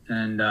point.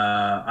 And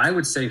I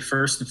would say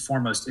first and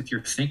foremost, if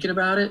you're thinking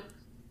about it,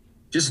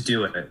 just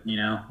do it,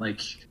 like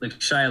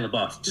Shia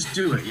LaBeouf, just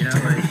do it,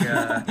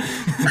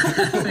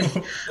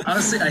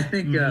 I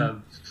think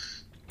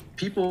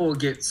people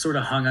get sort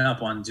of hung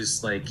up on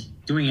just like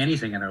doing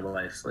anything in their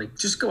life. Like,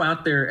 just go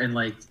out there and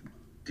like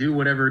do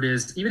whatever it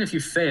is. Even if you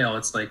fail,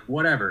 it's like,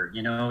 whatever,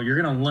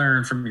 you're going to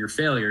learn from your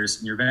failures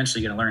and you're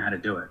eventually going to learn how to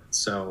do it.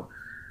 So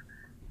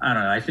I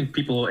don't know. I think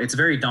it's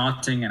very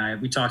daunting. And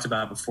we talked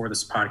about before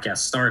this podcast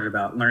started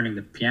about learning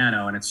the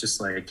piano, and it's just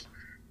like,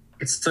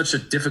 it's such a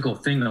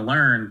difficult thing to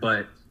learn,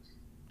 but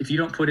if you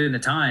don't put in the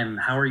time,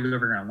 how are you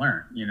ever going to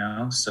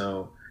learn,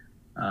 So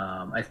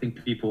I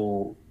think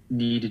people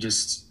need to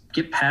just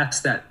get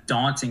past that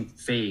daunting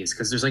phase,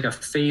 because there's like a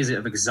phase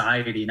of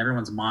anxiety in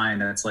everyone's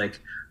mind that's like,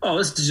 oh,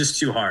 this is just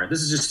too hard.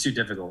 This is just too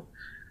difficult.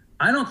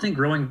 I don't think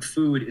growing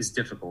food is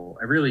difficult.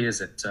 It really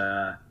isn't.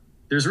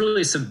 There's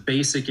really some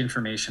basic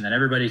information that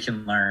everybody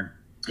can learn.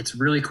 It's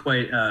really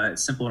quite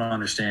simple to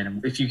understand.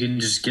 And if you can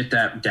just get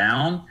that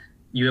down,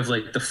 you have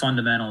like the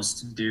fundamentals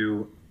to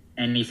do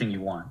anything you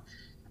want.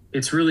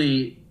 It's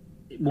really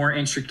more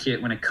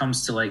intricate when it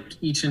comes to like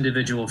each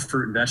individual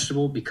fruit and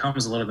vegetable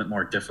becomes a little bit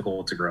more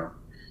difficult to grow.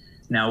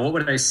 Now, what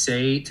would I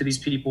say to these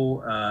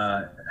people,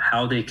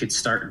 how they could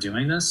start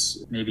doing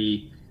this?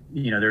 Maybe,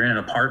 they're in an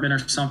apartment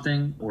or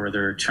something, or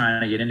they're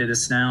trying to get into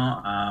this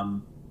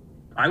now.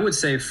 I would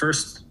say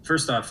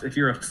first off, if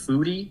you're a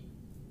foodie,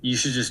 you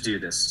should just do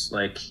this.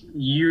 Like,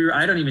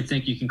 I don't even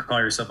think you can call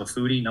yourself a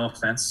foodie, no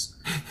offense,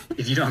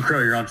 if you don't grow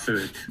your own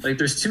food. Like,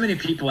 there's too many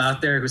people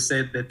out there who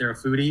say that they're a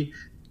foodie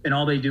and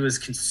all they do is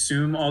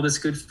consume all this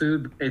good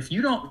food. If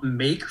you don't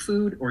make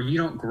food or you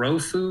don't grow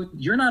food,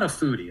 you're not a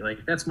foodie.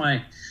 Like, that's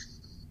my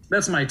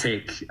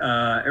take,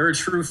 or a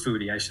true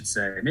foodie, I should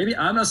say. Maybe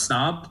I'm a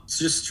snob,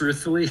 just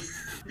truthfully.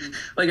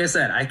 Like I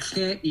said, I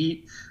can't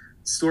eat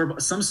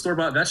some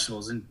store-bought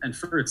vegetables and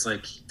fruits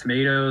like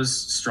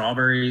tomatoes,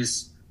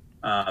 strawberries,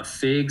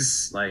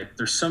 figs. Like,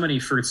 there's so many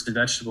fruits and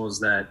vegetables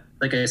that,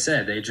 like I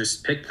said, they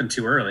just pick them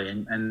too early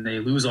and they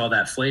lose all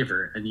that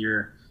flavor, and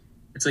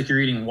it's like you're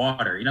eating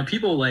water.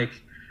 People like,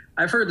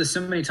 I've heard this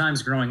so many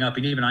times growing up,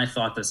 and even I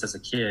thought this as a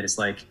kid. It's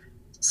like,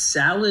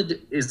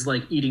 salad is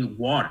like eating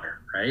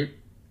water, right?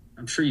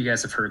 I'm sure you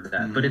guys have heard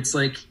that, mm-hmm. But it's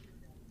like,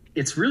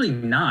 it's really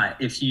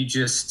not if you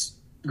just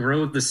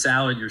grow the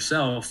salad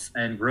yourself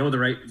and grow the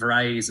right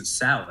varieties of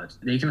salad.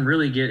 They can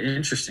really get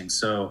interesting.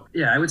 So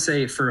yeah, I would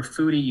say for a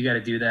foodie, you got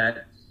to do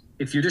that.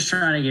 If you're just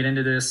trying to get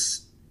into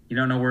this, you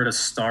don't know where to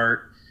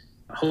start,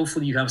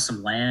 hopefully you have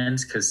some land,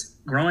 because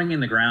growing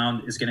in the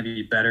ground is going to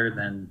be better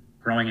than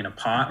growing in a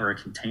pot or a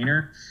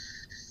container.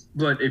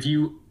 But if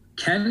you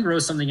can grow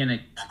something in a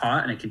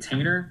pot and a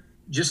container,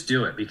 just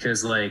do it,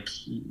 because like,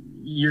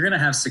 you're going to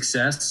have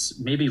success,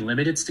 maybe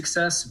limited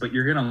success, but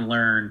you're going to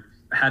learn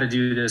how to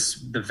do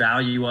this, the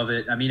value of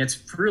it. I mean,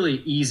 it's really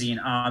easy and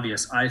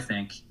obvious, I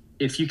think,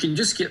 if you can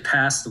just get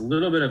past a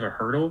little bit of a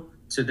hurdle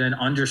to then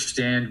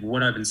understand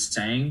what I've been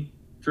saying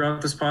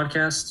throughout this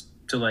podcast,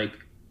 to like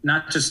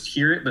not just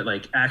hear it, but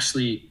like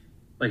actually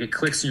like it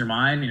clicks in your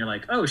mind and you're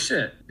like, oh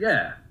shit,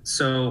 yeah.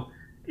 So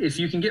if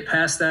you can get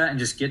past that and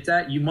just get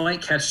that, you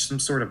might catch some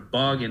sort of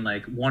bug and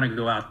like want to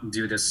go out and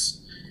do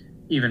this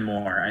even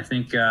more. I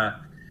think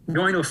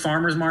going to a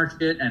farmer's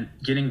market and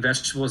getting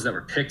vegetables that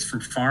were picked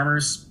from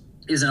farmers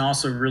isn't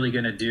also really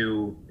going to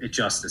do it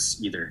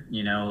justice either.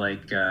 You know,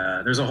 like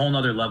there's a whole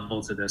nother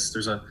level to this.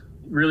 There's a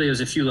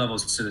few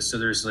levels to this. So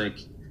there's like,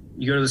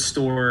 you go to the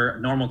store,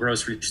 normal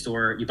grocery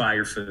store, you buy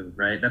your food,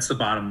 right? That's the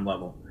bottom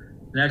level.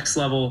 The next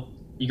level,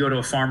 you go to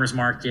a farmer's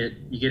market,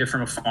 you get it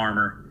from a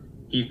farmer,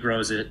 he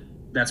grows it.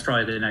 That's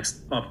probably the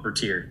next upper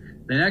tier.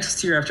 The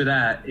next tier after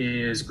that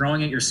is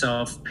growing it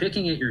yourself,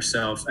 picking it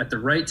yourself at the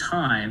right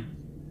time,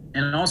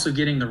 and also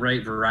getting the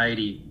right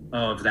variety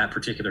of that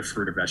particular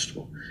fruit or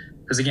vegetable.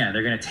 Because again,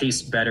 they're going to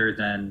taste better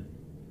than,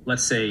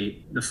 let's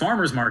say, the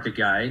farmer's market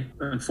guy.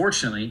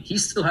 Unfortunately, he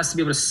still has to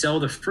be able to sell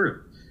the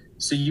fruit.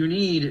 So you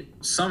need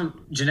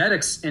some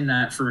genetics in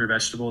that fruit or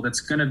vegetable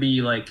that's going to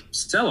be like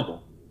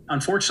sellable.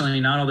 Unfortunately,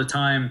 not all the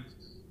time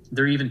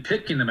they're even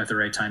picking them at the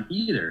right time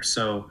either.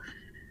 So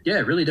yeah,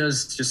 it really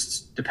does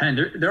just depend.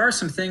 There are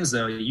some things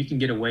though you can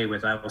get away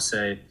with, I will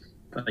say,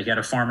 like at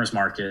a farmer's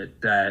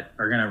market, that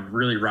are going to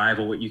really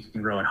rival what you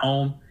can grow at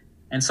home.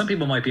 And some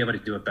people might be able to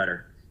do it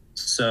better.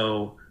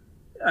 So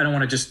I don't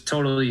want to just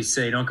totally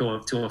say don't go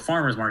to a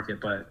farmer's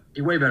market, but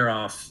you're way better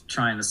off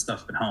trying this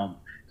stuff at home.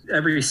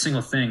 Every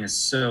single thing is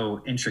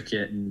so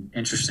intricate and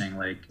interesting.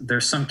 Like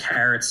there's some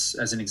carrots,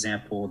 as an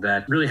example,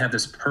 that really have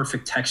this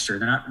perfect texture.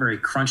 They're not very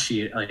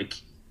crunchy, like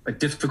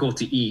difficult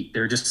to eat.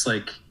 They're just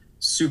like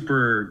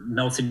super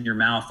melt in your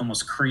mouth,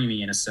 almost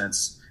creamy in a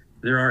sense.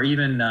 There are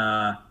even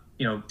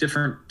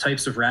different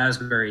types of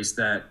raspberries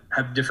that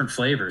have different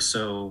flavors.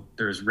 So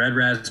there's red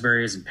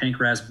raspberries and pink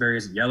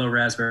raspberries and yellow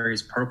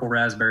raspberries, purple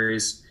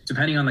raspberries.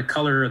 Depending on the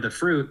color of the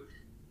fruit,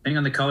 depending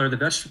on the color of the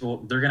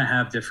vegetable, they're going to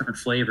have different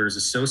flavors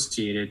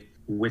associated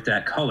with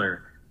that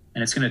color.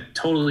 And it's going to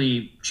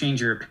totally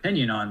change your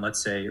opinion on,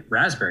 let's say,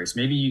 raspberries.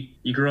 Maybe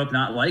you grew up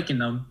not liking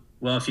them.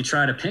 Well, if you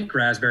tried a pink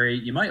raspberry,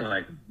 you might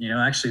like them.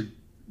 Actually,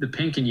 the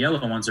pink and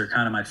yellow ones are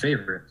kind of my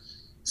favorite.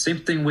 Same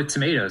thing with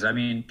tomatoes. I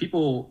mean,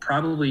 people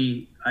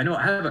probably, I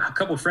have a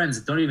couple of friends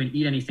that don't even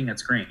eat anything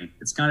that's green.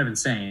 It's kind of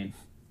insane.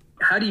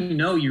 How do you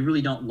know you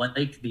really don't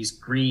like these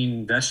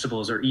green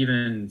vegetables or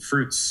even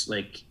fruits?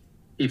 Like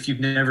if you've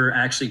never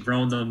actually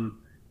grown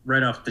them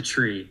right off the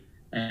tree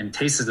and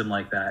tasted them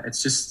like that,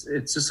 it's just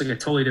like a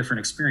totally different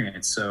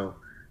experience. So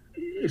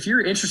if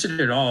you're interested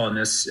at all in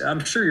this,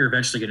 I'm sure you're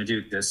eventually going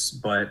to do this,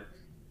 but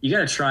you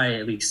got to try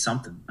at least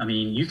something. I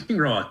mean, you can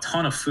grow a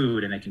ton of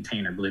food in a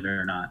container, believe it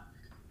or not.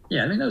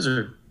 Yeah, I mean, those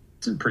are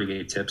some pretty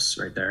good tips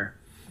right there.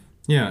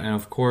 Yeah, and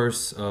of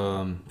course,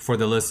 for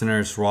the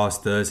listeners,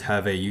 Ross does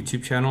have a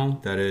YouTube channel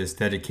that is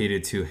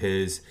dedicated to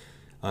his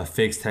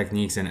figs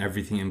techniques and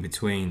everything in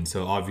between.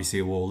 So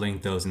obviously, we'll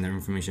link those in the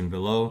information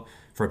below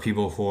for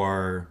people who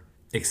are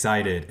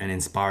excited and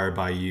inspired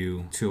by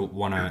you to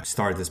want to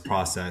start this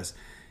process.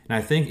 And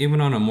I think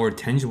even on a more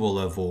tangible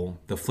level,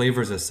 the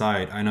flavors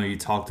aside, I know you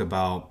talked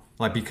about,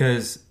 like,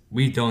 because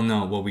we don't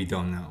know what we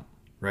don't know,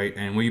 right?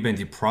 And we've been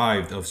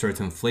deprived of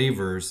certain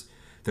flavors,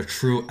 the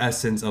true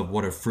essence of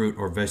what a fruit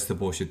or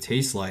vegetable should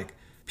taste like.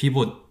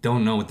 People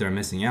don't know what they're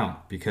missing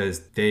out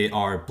because they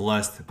are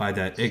blessed by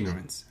that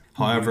ignorance.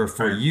 However,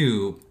 for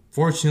you,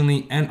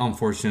 fortunately and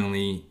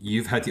unfortunately,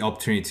 you've had the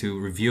opportunity to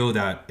reveal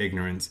that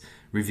ignorance,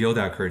 reveal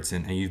that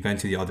curtain, and you've been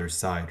to the other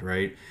side,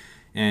 right?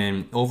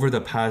 And over the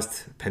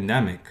past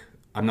pandemic,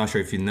 I'm not sure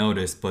if you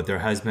noticed, but there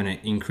has been an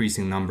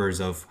increasing numbers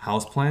of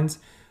houseplants.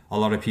 A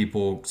lot of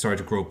people started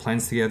to grow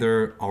plants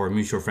together. Our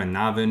mutual friend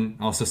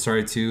Navin also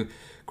started to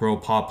grow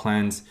pot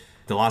plants.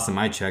 The last time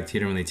I checked, he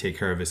didn't really take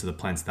care of it, so the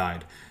plants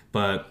died.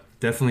 But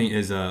definitely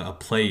is a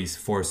place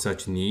for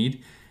such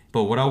need.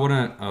 But what I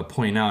want to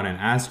point out and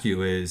ask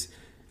you is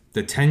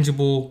the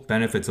tangible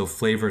benefits of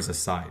flavors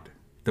aside,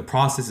 the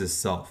process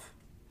itself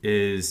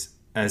is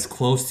as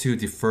close to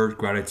deferred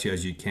gratitude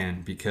as you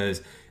can,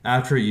 because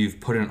after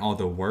you've put in all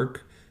the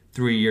work,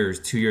 3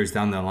 years, 2 years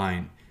down the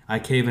line, I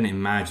can't even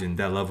imagine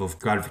that level of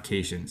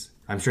gratifications.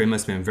 I'm sure it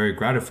must have been very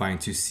gratifying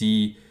to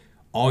see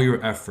all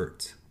your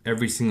effort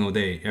every single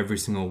day, every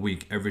single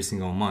week, every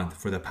single month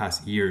for the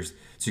past years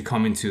to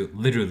come into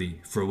literally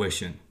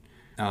fruition.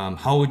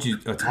 How would you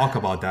talk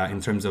about that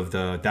in terms of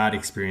that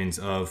experience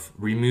of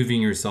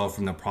removing yourself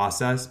from the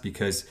process?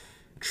 Because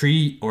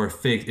tree or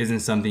fig isn't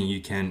something you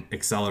can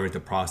accelerate the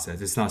process.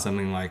 It's not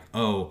something like,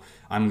 oh,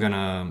 I'm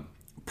gonna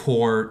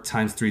pour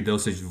times 3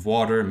 dosage of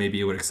water,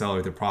 maybe it would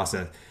accelerate the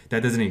process.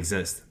 That doesn't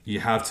exist. You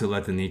have to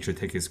let the nature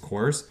take its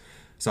course.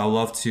 So I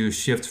love to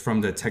shift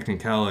from the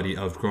technicality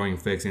of growing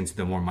figs into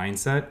the more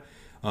mindset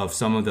of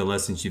some of the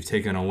lessons you've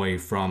taken away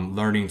from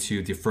learning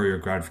to defer your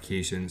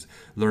gratifications,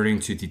 learning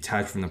to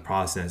detach from the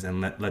process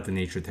and let the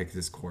nature take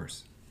its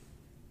course.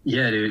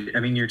 Yeah, dude. I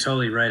mean, you're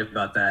totally right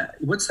about that.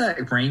 What's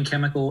that brain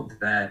chemical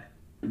that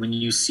When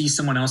you see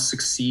someone else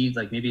succeed,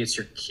 like maybe it's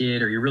your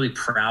kid or you're really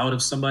proud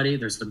of somebody,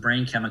 there's the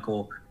brain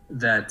chemical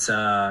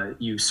that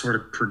you sort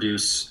of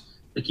produce.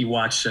 Like you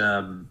watch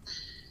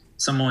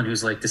someone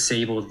who's like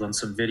disabled on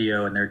some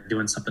video and they're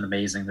doing something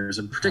amazing. There's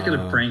a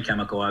particular brain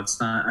chemical.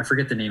 I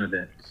forget the name of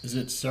it. Is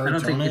it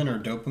serotonin or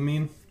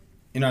dopamine?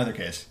 In either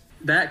case.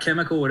 That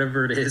chemical,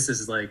 whatever it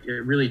is like,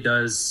 it really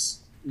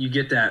does, you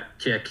get that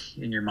kick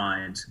in your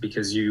mind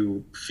because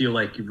you feel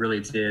like you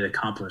really did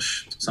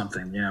accomplish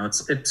something. You know,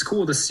 it's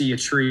cool to see a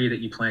tree that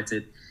you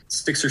planted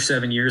 6 or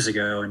 7 years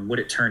ago and what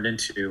it turned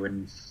into.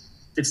 And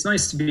it's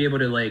nice to be able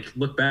to like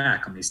look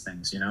back on these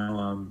things, you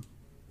know.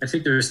 I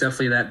think there's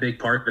definitely that big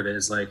part of it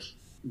is like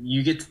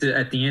you get to,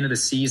 at the end of the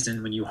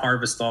season, when you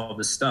harvest all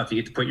this stuff,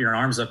 you get to put your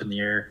arms up in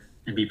the air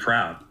and be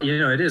proud. You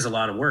know, it is a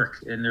lot of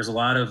work. And there's a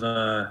lot of,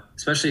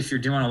 especially if you're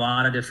doing a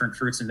lot of different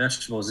fruits and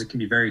vegetables, it can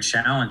be very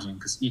challenging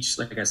because each,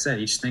 like I said,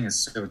 each thing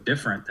is so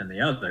different than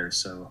the other.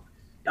 So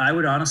I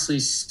would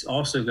honestly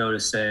also go to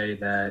say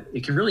that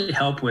it can really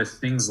help with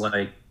things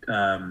like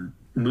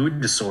mood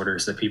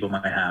disorders that people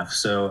might have.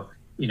 So,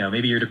 you know,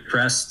 maybe you're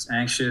depressed,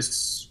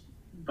 anxious,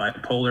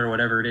 bipolar,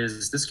 whatever it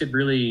is. This could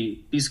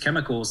really, these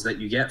chemicals that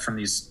you get from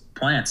these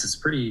plants is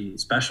pretty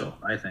special,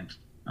 I think.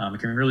 It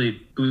can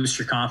really boost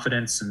your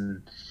confidence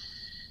and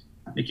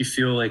make you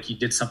feel like you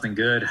did something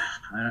good.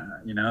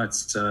 You know,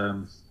 it's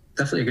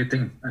definitely a good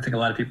thing. I think a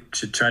lot of people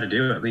should try to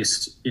do at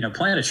least, you know,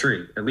 plant a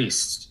tree at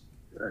least.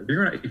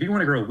 If you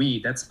want to grow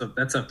weed, that's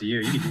up to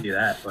you. You can do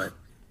that, but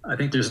I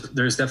think there's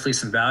definitely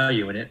some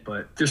value in it.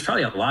 But there's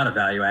probably a lot of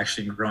value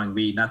actually in growing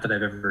weed. Not that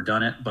I've ever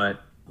done it,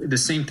 but the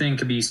same thing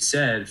could be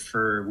said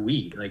for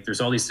weed. Like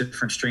there's all these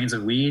different strains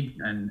of weed,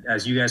 and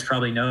as you guys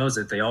probably know, is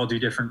that they all do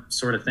different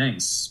sort of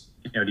things.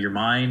 You know, to your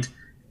mind,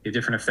 they have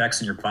different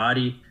effects in your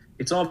body.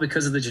 It's all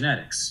because of the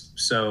genetics.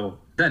 So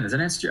Ben, does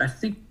that answer your, I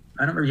don't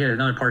remember you had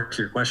another part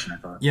to your question, I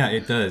thought. Yeah,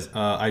 it does.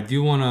 I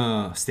do want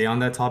to stay on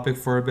that topic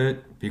for a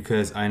bit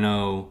because I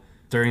know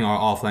during our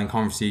offline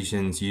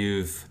conversations,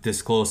 you've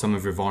disclosed some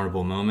of your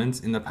vulnerable moments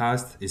in the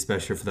past,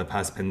 especially for the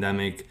past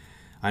pandemic.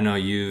 I know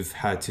you've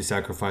had to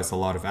sacrifice a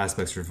lot of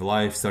aspects of your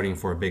life, studying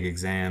for a big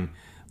exam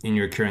in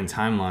your current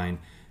timeline.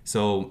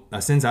 So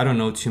since I don't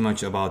know too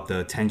much about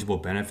the tangible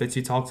benefits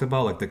you talked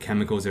about, like the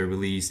chemicals they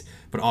release,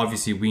 but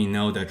obviously we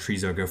know that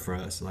trees are good for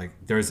us. Like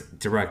there's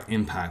direct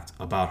impact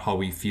about how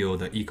we feel,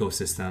 the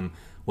ecosystem,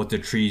 what the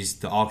trees,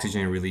 the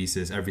oxygen it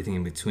releases, everything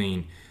in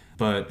between.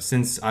 But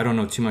since I don't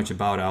know too much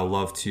about it, I'd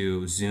love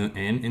to zoom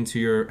into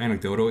your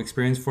anecdotal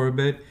experience for a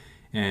bit.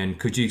 And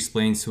could you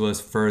explain to us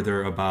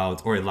further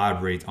about or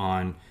elaborate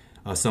on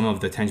some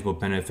of the tangible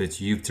benefits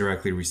you've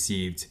directly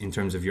received in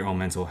terms of your own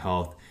mental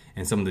health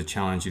and some of the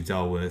challenge you've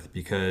dealt with?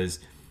 Because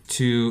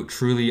to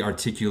truly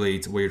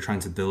articulate what you're trying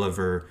to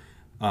deliver,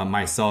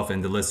 myself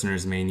and the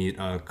listeners may need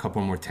a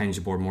couple more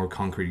tangible or more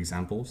concrete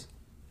examples.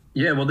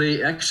 Yeah, well,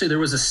 there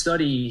was a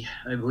study,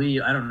 I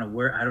believe, I don't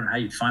know how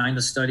you find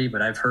the study,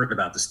 but I've heard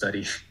about the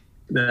study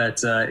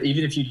that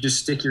even if you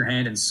just stick your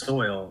hand in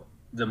soil,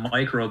 the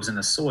microbes in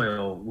the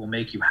soil will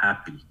make you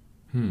happy.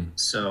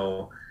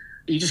 So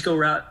you just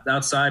go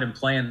outside and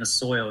play in the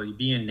soil, you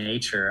be in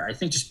nature. I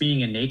think just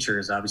being in nature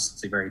is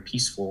obviously very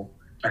peaceful.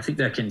 I think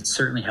that can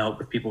certainly help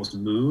with people's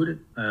mood.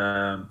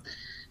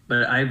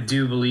 But I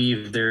do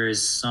believe there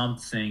is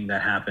something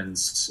that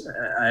happens.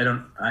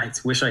 I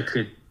wish I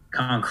could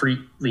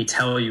concretely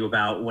tell you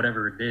about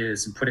whatever it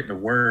is and put it into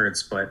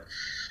words, but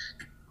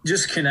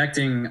just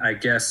connecting, I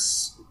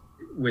guess,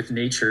 with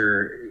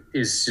nature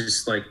is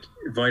just like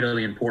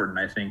vitally important,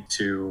 I think,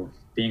 to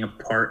being a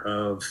part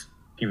of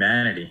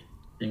humanity,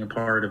 being a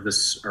part of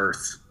this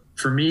earth.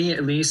 For me,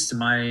 at least,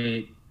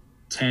 my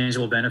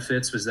tangible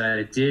benefits was that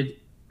it did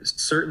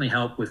certainly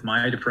help with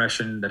my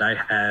depression that I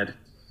had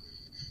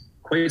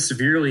quite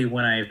severely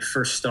when I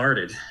first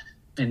started.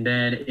 And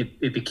then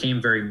it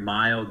became very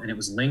mild and it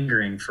was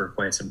lingering for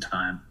quite some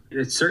time.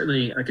 It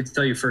certainly, I could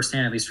tell you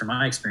firsthand, at least from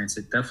my experience,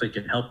 it definitely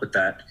can help with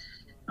that.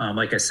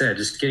 Like I said,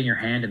 just getting your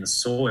hand in the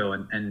soil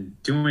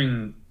and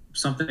doing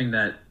something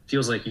that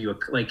feels like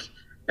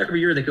every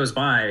year that goes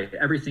by,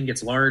 everything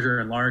gets larger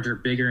and larger,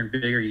 bigger and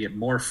bigger. You get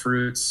more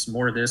fruits,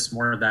 more of this,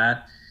 more of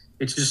that.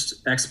 It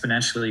just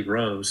exponentially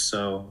grows.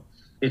 So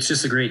it's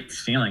just a great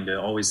feeling to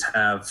always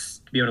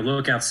be able to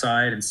look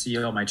outside and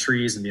see all my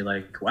trees and be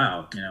like,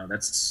 wow,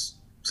 that's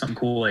something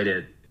cool I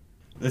did.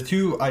 The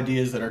two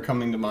ideas that are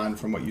coming to mind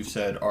from what you've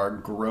said are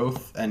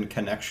growth and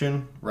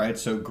connection, right?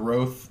 So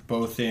growth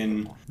both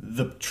in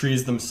the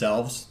trees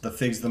themselves, the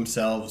figs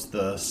themselves,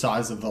 the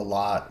size of the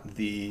lot,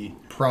 the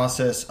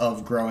process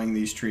of growing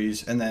these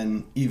trees, and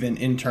then even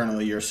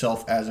internally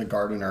yourself as a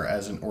gardener,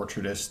 as an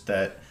orchardist,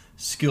 that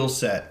skill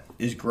set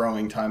is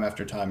growing time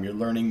after time. You're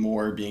learning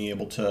more, being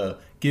able to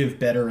give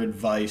better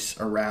advice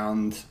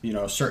around,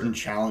 certain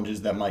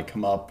challenges that might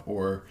come up,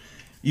 or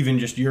even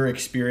just your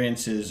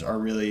experiences are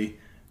really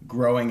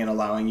growing and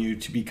allowing you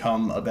to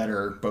become a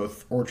better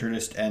both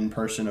orchardist and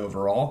person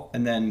overall.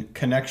 And then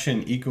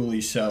connection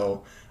equally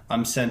so.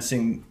 I'm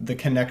sensing the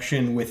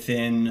connection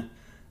within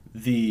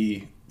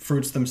the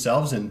fruits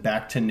themselves and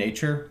back to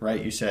nature,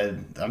 right? You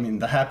said, I mean,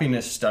 the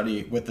happiness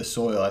study with the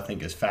soil, I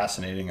think, is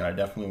fascinating, and I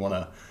definitely want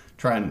to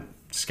try and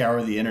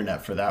scour the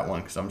internet for that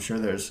one, because I'm sure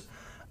there's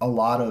a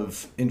lot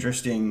of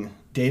interesting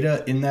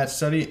data in that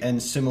study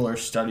and similar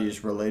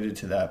studies related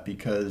to that,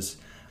 because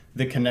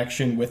the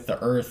connection with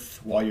the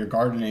earth while you're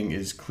gardening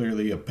is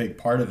clearly a big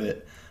part of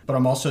it. But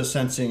I'm also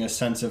sensing a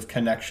sense of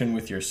connection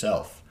with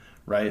yourself,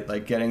 right?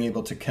 Like getting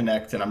able to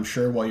connect. And I'm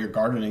sure while you're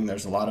gardening,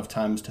 there's a lot of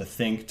times to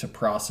think, to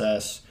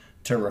process,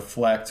 to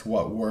reflect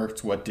what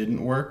worked, what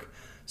didn't work.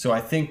 So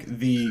I think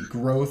the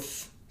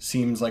growth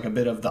seems like a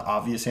bit of the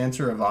obvious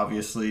answer of,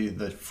 obviously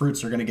the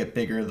fruits are going to get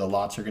bigger, the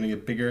lots are going to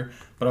get bigger.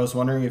 But I was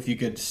wondering if you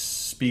could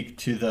speak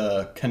to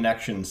the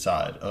connection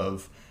side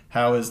of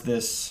how is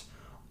this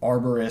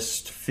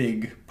arborist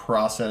fig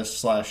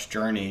process /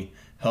 journey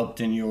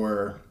helped in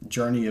your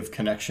journey of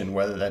connection,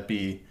 whether that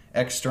be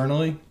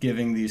externally,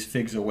 giving these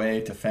figs away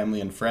to family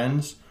and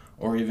friends,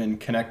 or even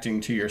connecting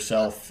to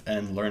yourself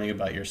and learning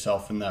about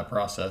yourself in that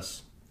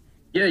process?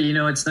 Yeah,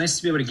 it's nice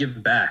to be able to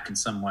give back in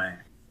some way.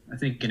 I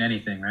think in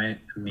anything, right?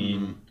 I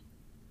mean,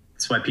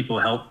 It's why people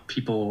help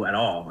people at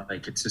all.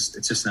 Like it's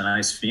just a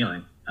nice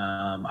feeling.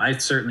 I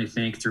certainly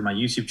think through my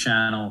YouTube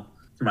channel,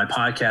 through my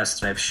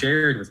podcast that I've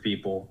shared with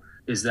people,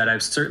 is that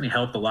I've certainly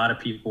helped a lot of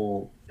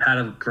people how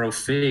to grow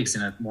figs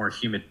in a more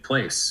humid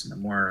place, in a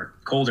more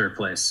colder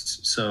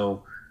place.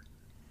 So,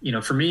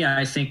 for me,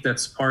 I think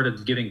that's part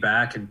of giving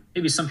back, and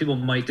maybe some people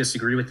might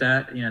disagree with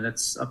that.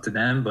 That's up to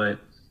them. But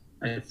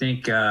I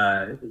think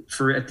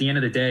for at the end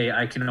of the day,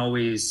 I can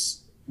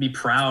always be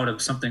proud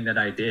of something that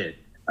I did.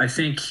 I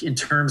think in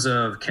terms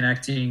of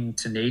connecting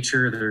to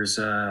nature, there's,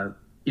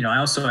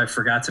 I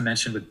forgot to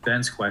mention with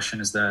Ben's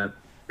question is that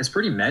it's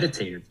pretty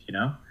meditative,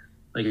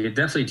 like it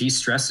definitely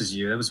de-stresses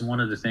you. That was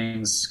one of the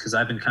things, because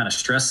I've been kind of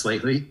stressed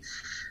lately.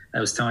 I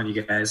was telling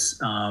you guys,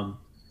 and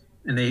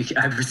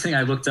everything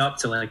I looked up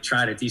to like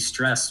try to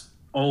de-stress,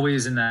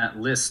 always in that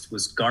list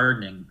was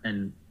gardening.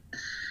 And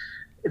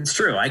it's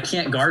true, I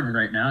can't garden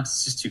right now.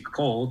 It's just too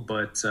cold,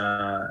 but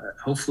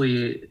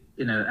hopefully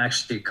in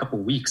actually a couple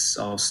weeks,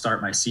 I'll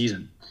start my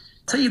season.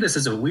 I'll tell you, this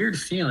is a weird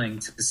feeling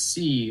to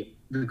see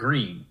the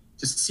green,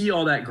 just see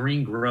all that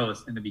green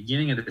growth in the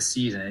beginning of the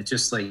season. It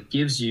just like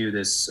gives you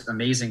this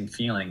amazing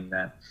feeling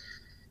that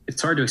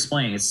it's hard to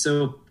explain. It's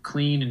so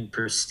clean and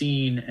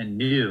pristine and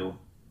new.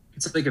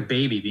 It's like a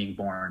baby being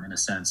born in a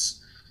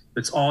sense.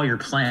 It's all your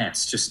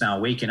plants just now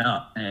waking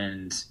up,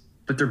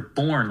 but they're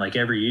born like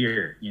every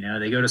year,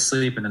 they go to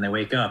sleep and then they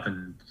wake up,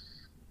 and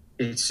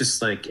it's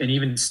just like, and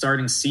even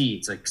starting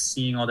seeds, like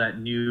seeing all that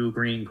new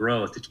green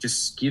growth, it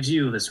just gives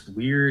you this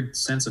weird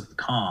sense of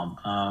calm.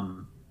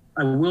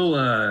 I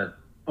will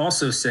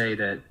also say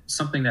that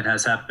something that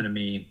has happened to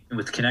me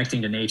with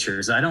connecting to nature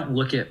is I don't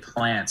look at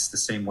plants the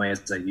same way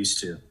as I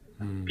used to.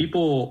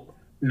 People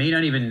may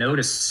not even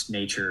notice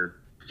nature,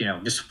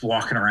 just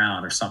walking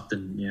around or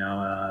something.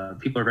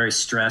 People are very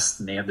stressed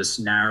and they have this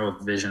narrow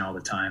vision all the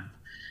time.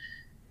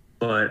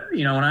 But,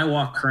 when I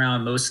walk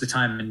around most of the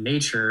time in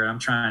nature, I'm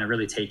trying to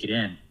really take it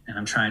in, and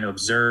I'm trying to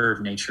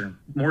observe nature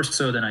more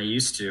so than I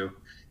used to,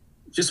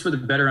 just with a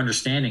better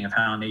understanding of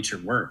how nature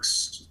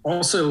works.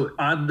 Also,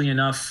 oddly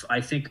enough, I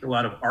think a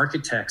lot of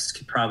architects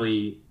could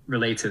probably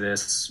relate to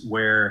this,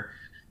 where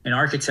an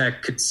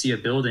architect could see a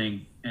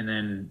building and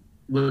then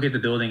look at the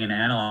building and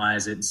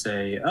analyze it and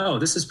say, oh,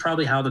 this is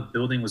probably how the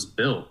building was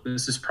built.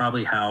 This is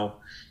probably how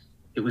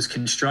it was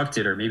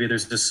constructed, or maybe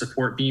there's a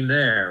support beam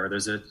there, or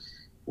there's a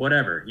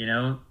whatever,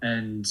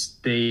 and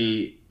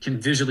they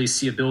can visually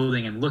see a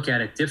building and look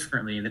at it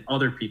differently than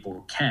other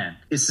people can.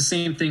 It's the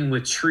same thing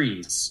with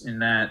trees, in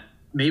that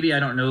maybe I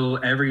don't know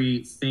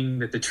everything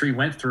that the tree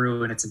went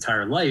through in its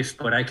entire life,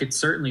 but I could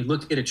certainly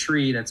look at a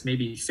tree that's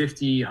maybe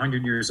 50,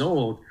 100 years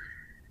old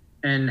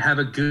and have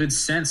a good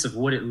sense of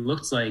what it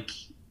looked like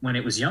when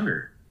it was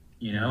younger,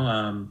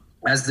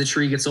 as the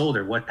tree gets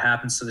older, what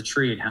happens to the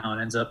tree and how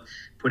it ends up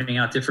putting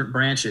out different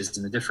branches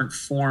and the different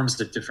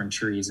forms of different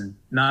trees, and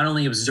not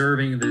only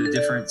observing the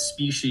different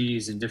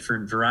species and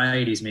different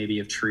varieties maybe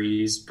of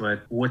trees,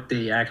 but what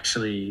they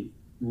actually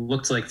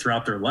looked like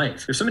throughout their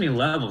life. There's so many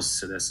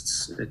levels to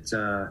this.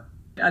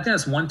 I think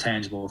that's one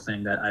tangible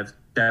thing that I've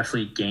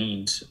definitely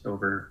gained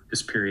over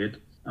this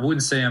period. I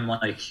wouldn't say I'm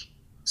like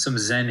some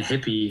Zen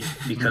hippie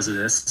because of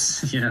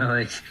this,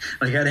 like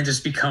I didn't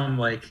just become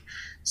like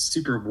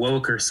super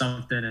woke or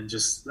something and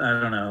just,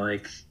 I don't know,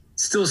 like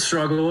still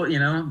struggle,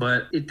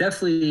 but it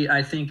definitely,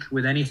 I think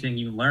with anything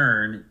you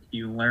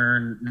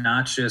learn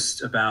not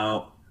just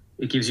about,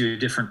 it gives you a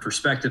different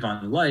perspective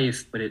on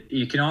life, but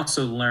you can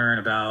also learn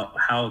about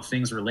how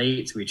things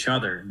relate to each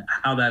other and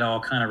how that all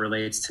kind of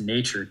relates to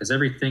nature, because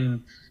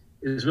everything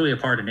is really a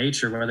part of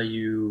nature, whether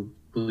you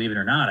believe it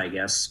or not, I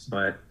guess.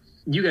 But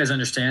you guys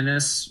understand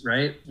this,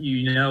 right?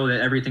 You know that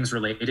everything's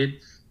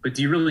related, but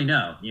do you really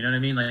know? You know what I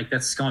mean? Like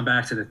that's going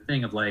back to the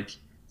thing of like,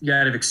 you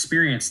got to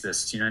experience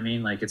this, you know what I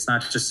mean? Like it's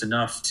not just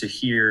enough to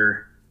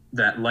hear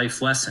that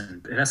life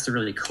lesson. It has to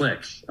really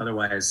click.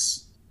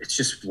 Otherwise, it's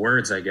just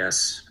words, I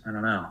guess. I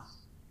don't know.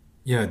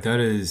 Yeah, that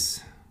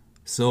is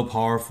So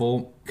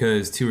powerful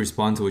because to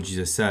respond to what you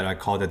just said, I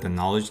call that the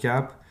knowledge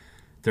gap.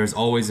 There's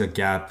always a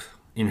gap,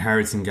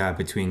 inheriting gap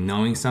between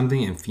knowing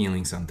something and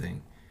feeling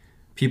something.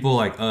 People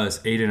like us,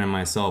 Aiden and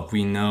myself,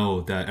 we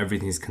know that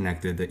everything's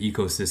connected, the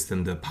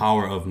ecosystem, the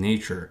power of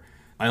nature.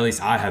 At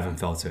least I haven't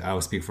felt it. I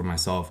will speak for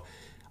myself.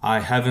 I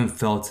haven't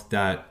felt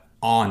that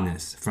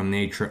awness from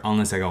nature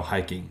unless I go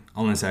hiking,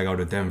 unless I go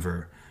to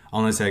Denver,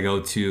 unless I go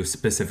to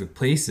specific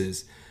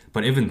places.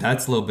 But even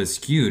that's a little bit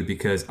skewed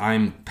because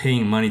I'm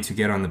paying money to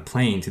get on the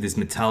plane to this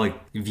metallic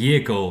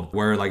vehicle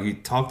where, like you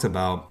talked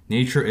about,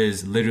 nature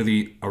is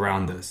literally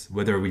around us,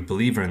 whether we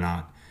believe it or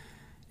not.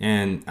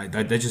 And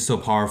that's just so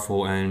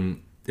powerful.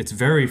 And it's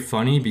very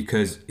funny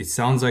because it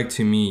sounds like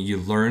to me you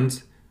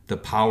learned the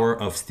power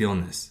of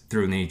stillness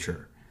through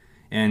nature.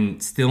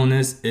 And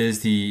stillness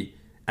is the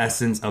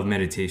essence of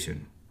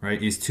meditation,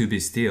 right? Is to be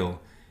still.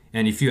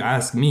 And if you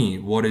ask me,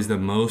 what is the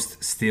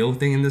most still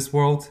thing in this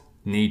world?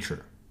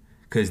 Nature.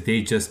 Because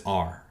they just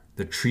are.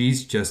 The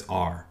trees just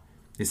are.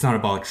 It's not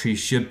about tree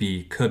should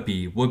be, could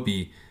be, would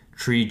be.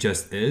 Tree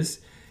just is.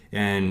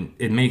 And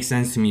it makes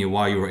sense to me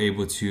why you were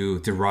able to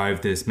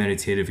derive this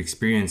meditative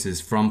experiences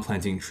from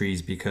planting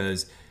trees,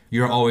 because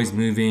you're always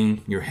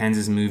moving, your hands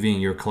is moving,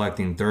 you're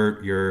collecting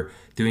dirt, you're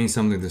doing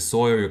something to the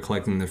soil, you're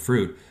collecting the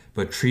fruit,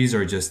 but trees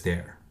are just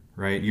there,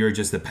 right? You're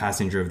just the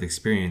passenger of the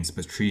experience,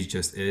 but trees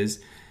just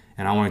is.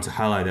 And I wanted to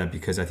highlight that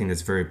because I think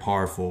that's very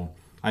powerful.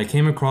 I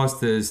came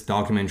across this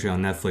documentary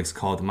on Netflix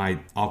called My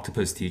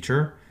Octopus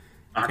Teacher.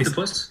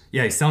 Octopus?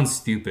 Yeah, it sounds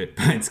stupid,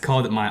 but it's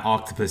called My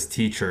Octopus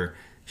Teacher.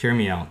 Hear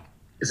me out.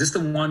 Is this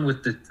the one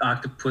with the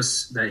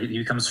octopus that he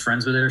becomes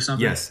friends with it or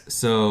something? Yes.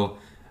 So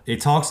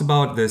it talks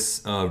about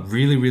this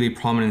really, really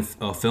prominent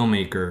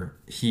filmmaker.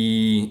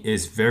 He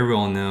is very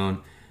well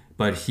known,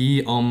 but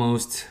he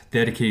almost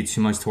dedicated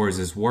too much towards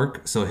his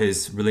work. So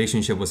his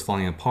relationship was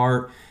falling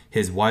apart.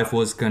 His wife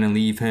was going to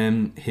leave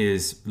him.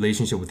 His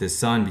relationship with his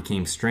son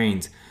became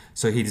strained.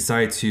 So he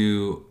decided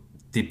to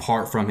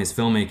depart from his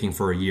filmmaking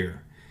for a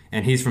year.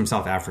 And he's from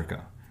South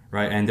Africa.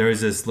 Right, and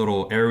there's this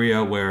little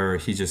area where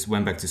he just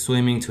went back to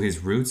swimming, to his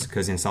roots,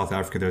 because in South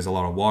Africa there's a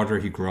lot of water.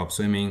 He grew up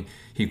swimming,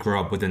 he grew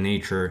up with the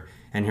nature,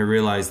 and he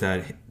realized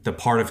that the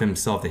part of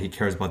himself that he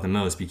cares about the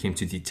most became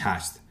too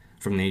detached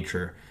from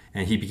nature,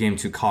 and he became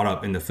too caught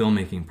up in the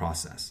filmmaking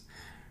process.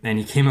 And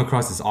he came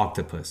across this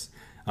octopus.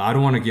 I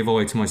don't want to give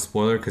away too much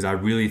spoiler because I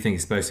really think,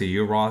 especially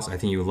you, Ross, I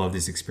think you would love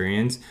this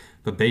experience.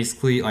 But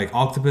basically, like,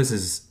 octopus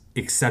is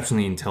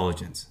exceptionally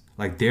intelligent.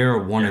 Like, they're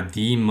one of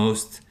the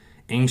most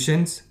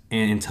ancient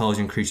and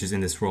intelligent creatures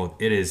in this world.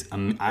 It is.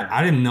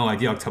 I didn't know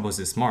the octopus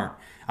is smart.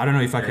 I don't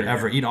know if I could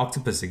ever eat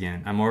octopus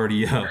again. I'm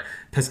already a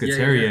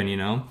pescatarian, you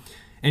know.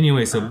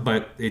 Anyway, so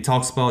but it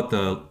talks about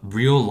the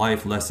real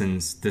life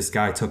lessons this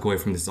guy took away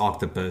from this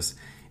octopus,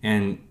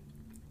 and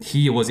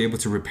he was able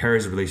to repair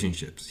his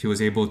relationships. He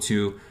was able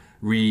to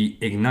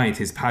reignite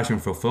his passion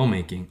for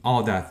filmmaking.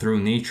 All that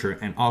through nature,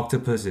 and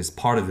octopus is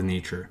part of the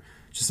nature.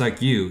 Just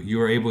like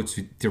you are able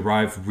to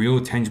derive real,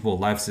 tangible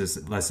life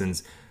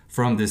lessons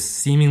from this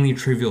seemingly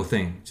trivial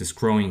thing, just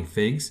growing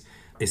figs.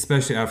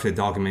 Especially after the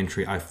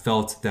documentary, I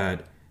felt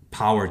that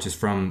power just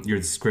from your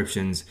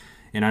descriptions.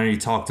 And I know you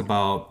talked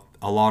about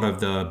a lot of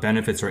the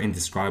benefits are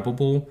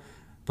indescribable,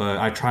 but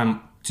I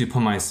try to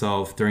put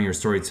myself, during your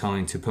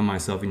storytelling, to put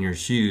myself in your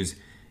shoes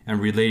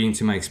and relating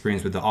to my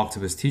experience with the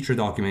Octopus Teacher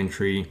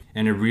documentary.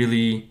 And it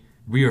really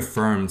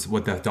reaffirmed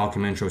what that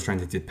documentary was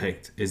trying to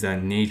depict, is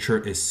that nature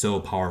is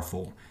so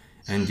powerful.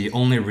 And the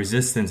only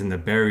resistance and the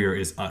barrier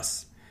is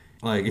us.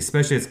 Like,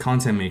 especially as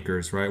content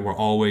makers, right? We're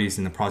always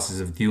in the process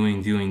of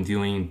doing,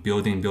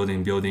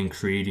 building,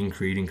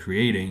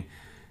 creating.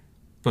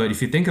 But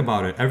if you think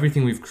about it,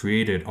 everything we've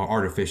created are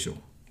artificial.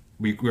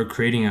 We're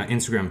creating an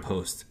Instagram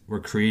post. We're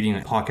creating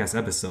a podcast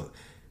episode.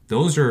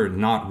 Those are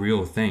not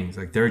real things.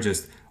 Like, they're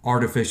just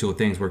artificial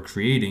things we're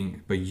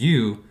creating. But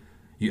you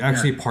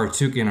actually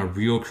partook in a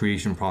real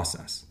creation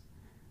process.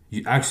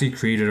 You actually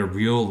created a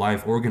real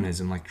life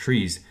organism like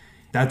trees.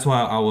 That's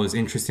why I was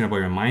interested about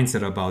your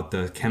mindset about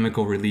the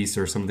chemical release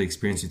or some of the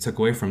experience you took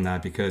away from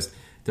that, because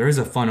there is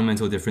a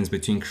fundamental difference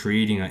between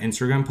creating an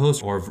Instagram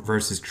post or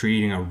versus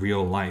creating a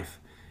real life,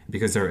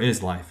 because there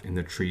is life in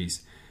the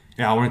trees.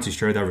 Yeah, I wanted to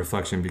share that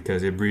reflection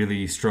because it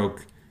really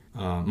struck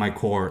my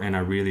core, and I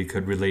really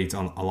could relate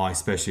on a lot,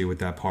 especially with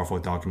that powerful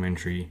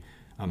documentary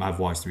I've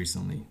watched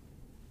recently.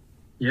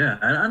 Yeah,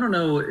 I don't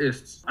know if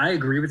I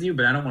agree with you,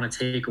 but I don't want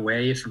to take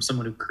away from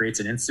someone who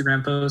creates an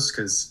Instagram post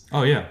because,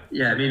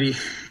 maybe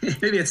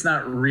it's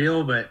not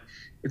real, but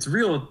it's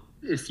real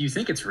if you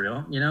think it's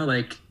real. You know,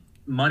 like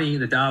money,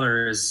 the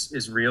dollar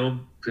is real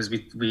because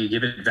we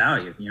give it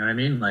value. You know what I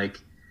mean?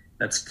 Like,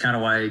 that's kind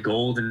of why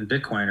gold and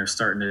Bitcoin are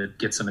starting to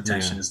get some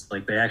attention. Is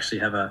like they actually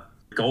have a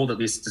gold, at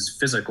least is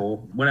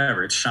physical,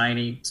 whatever. It's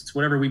shiny. It's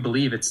whatever we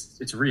believe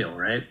it's real,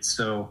 right?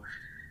 So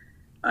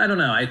I don't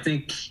know. I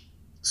think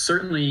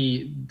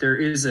certainly there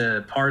is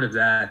a part of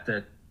that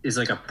is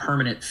like a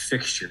permanent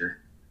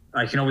fixture.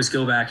 I can always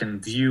go back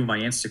and view my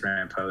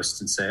Instagram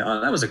post and say,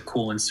 oh, that was a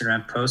cool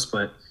Instagram post,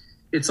 but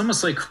it's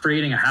almost like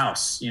creating a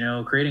house.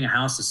 Creating a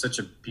house is such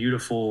a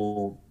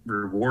beautiful,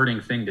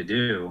 rewarding thing to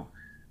do.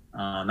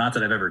 Not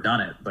that I've ever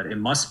done it, but it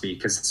must be,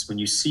 because when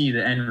you see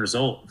the end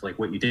result of like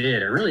what you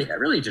did, or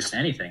really just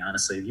anything,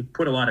 honestly, if you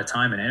put a lot of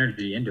time and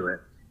energy into it.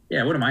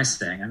 Yeah, what am I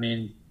saying? I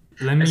mean,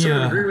 I sort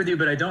of agree with you,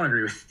 but I don't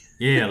agree with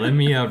you. Yeah, let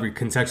me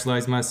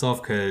recontextualize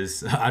myself,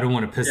 because I don't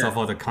want to piss off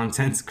all the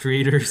content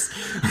creators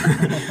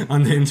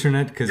on the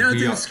internet. Because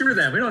screw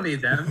that. We don't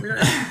need them.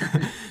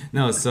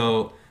 No,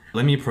 so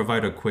let me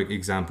provide a quick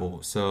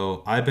example.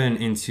 So I've been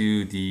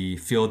into the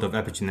field of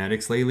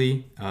epigenetics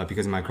lately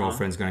because my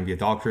girlfriend's going to be a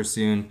doctor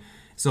soon.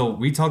 So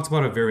we talked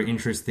about a very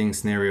interesting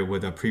scenario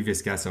with a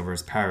previous guest of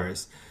ours,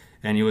 Paris.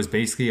 And it was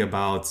basically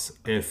about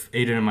if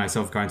Aiden and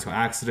myself got into an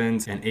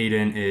accident and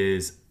Aiden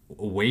is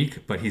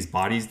awake, but his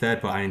body's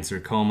dead, but I enter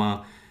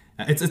coma.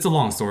 It's a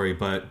long story,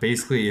 but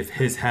basically if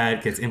his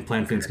head gets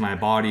implanted into my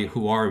body,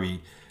 who are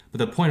we? But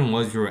the point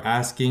was, you were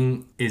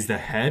asking, is the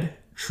head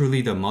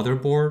truly the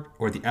motherboard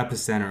or the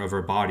epicenter of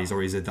our bodies,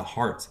 or is it the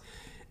heart?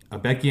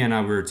 Becky and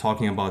I were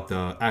talking about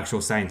the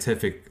actual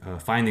scientific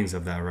findings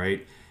of that,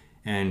 right?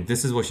 And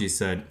this is what she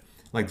said.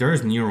 Like,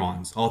 there's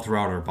neurons all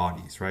throughout our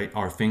bodies, right?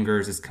 Our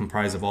fingers is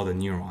comprised of all the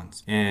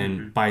neurons.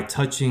 And by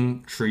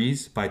touching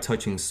trees, by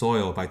touching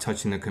soil, by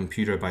touching the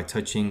computer, by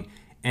touching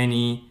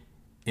any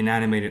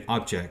inanimated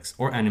objects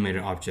or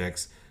animated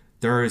objects,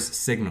 there's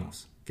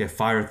signals get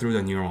fired through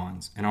the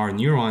neurons. And our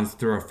neurons,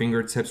 through our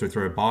fingertips or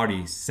through our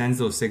bodies, sends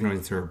those signals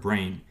into our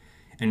brain.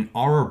 And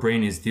all our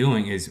brain is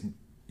doing is,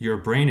 your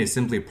brain is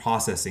simply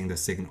processing the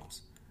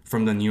signals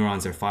from the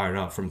neurons that are fired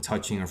up, from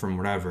touching or from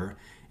whatever.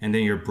 And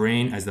then your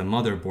brain, as the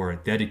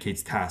motherboard,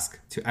 dedicates tasks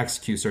to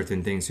execute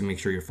certain things to make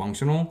sure you're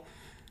functional.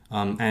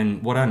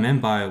 And what I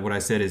meant by what I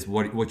said is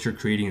what you're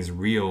creating is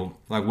real.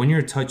 Like when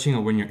you're touching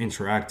or when you're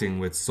interacting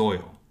with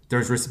soil,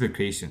 there's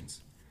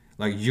reciprocations.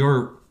 Like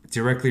you're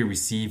directly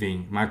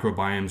receiving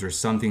microbiomes or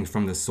something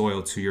from the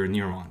soil to your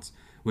neurons,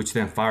 which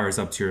then fires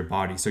up to your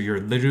body. So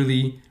you're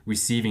literally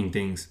receiving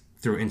things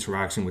through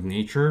interaction with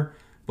nature.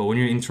 But when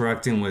you're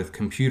interacting with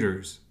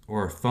computers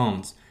or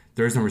phones,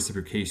 there's no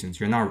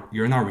reciprocations. You're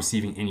not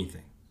receiving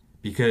anything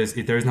because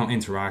if there's no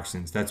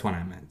interactions. That's what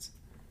I meant.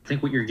 I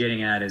think what you're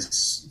getting at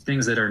is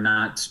things that are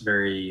not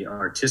very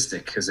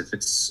artistic, because if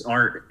it's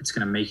art, it's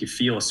going to make you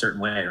feel a certain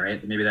way,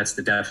 right? Maybe that's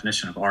the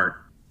definition of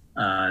art,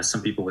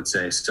 some people would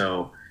say.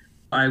 So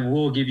I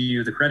will give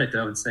you the credit,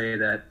 though, and say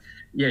that,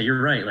 yeah,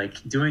 you're right.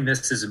 Like, doing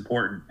this is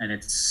important and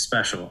it's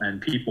special and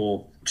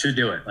people should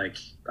do it. Like,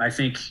 I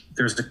think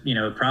there's,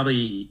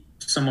 probably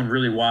someone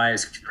really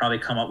wise could probably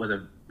come up with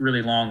a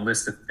really long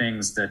list of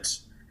things that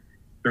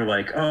they're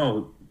like,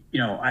 oh,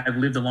 I've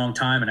lived a long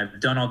time and I've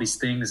done all these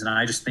things and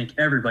I just think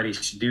everybody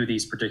should do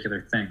these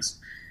particular things.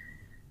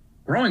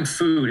 Growing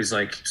food is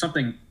like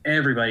something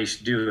everybody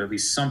should do at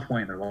least some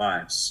point in their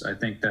lives. I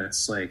think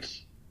that's like,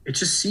 it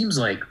just seems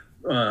like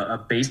a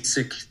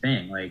basic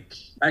thing. Like,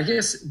 I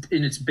guess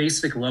in its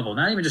basic level,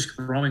 not even just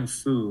growing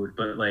food,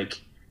 but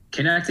like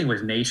connecting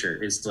with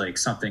nature is like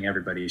something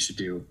everybody should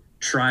do,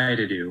 try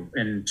to do,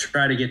 and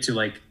try to get to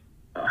like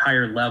a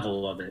higher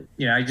level of it.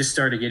 I just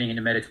started getting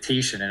into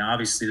meditation, and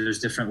obviously there's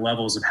different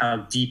levels of how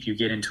deep you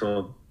get into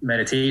a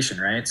meditation,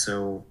 right?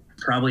 So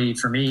probably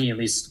for me, at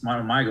least one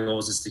of my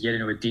goals is to get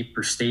into a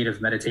deeper state of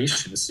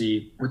meditation to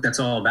see what that's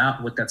all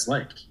about, what that's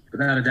like.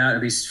 Without a doubt,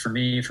 at least for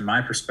me, from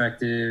my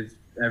perspective,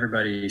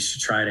 everybody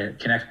should try to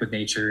connect with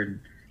nature, and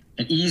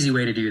an easy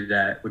way to do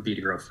that would be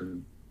to grow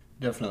food.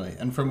 Definitely.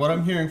 And from what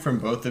I'm hearing from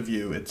both of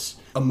you, it's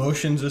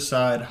emotions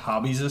aside,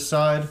 hobbies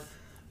aside,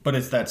 but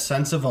it's that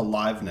sense of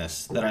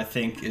aliveness that I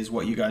think is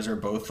what you guys are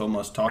both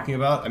almost talking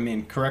about. I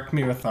mean, correct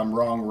me if I'm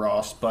wrong,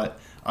 Ross,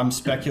 but I'm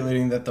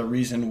speculating that the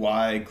reason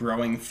why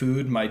growing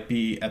food might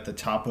be at the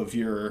top of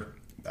your,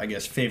 I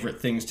guess,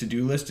 favorite things to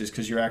do list is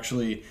because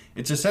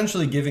it's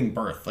essentially giving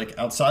birth. Like,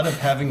 outside of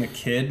having a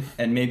kid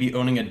and maybe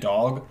owning a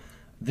dog,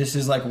 this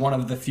is like one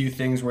of the few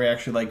things where you're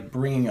actually like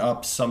bringing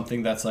up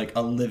something that's like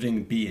a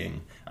living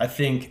being. I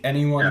think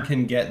anyone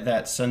can get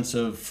that sense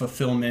of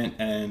fulfillment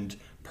and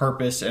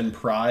purpose and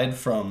pride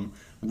from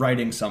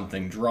writing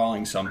something,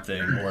 drawing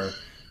something, or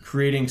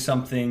creating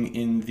something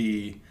in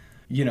the,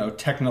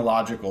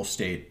 technological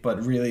state,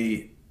 but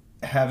really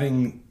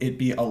having it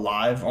be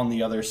alive on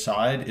the other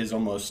side is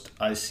almost,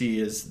 I see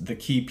as the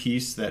key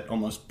piece that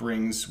almost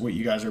brings what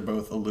you guys are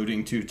both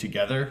alluding to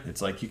together.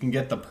 It's like you can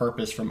get the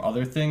purpose from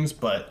other things,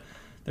 but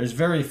there's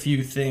very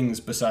few things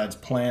besides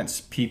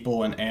plants,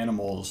 people, and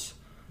animals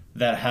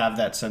that have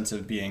that sense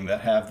of being,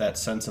 that have that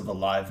sense of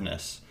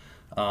aliveness.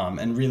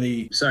 And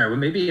really... Sorry, well,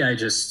 maybe I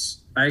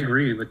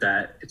agree with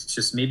that. It's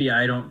just maybe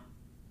I don't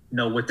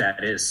know what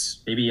that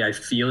is. Maybe I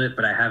feel it,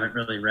 but I haven't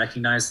really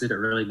recognized it or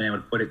really been able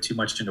to put it too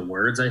much into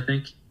words, I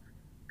think.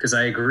 Because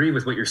I agree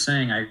with what you're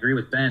saying. I agree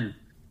with Ben.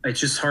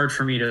 It's just hard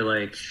for me to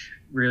like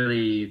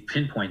really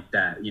pinpoint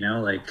that,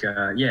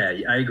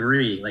 yeah, I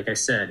agree. Like I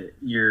said,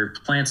 your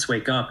plants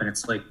wake up and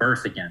it's like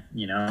birth again,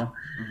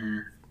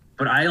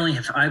 but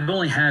I've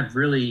only had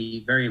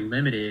really very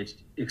limited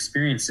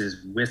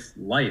experiences with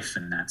life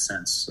in that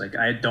sense. Like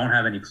I don't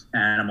have any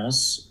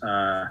animals,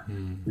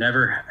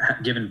 never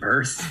given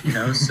birth,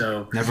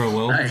 so never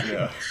will.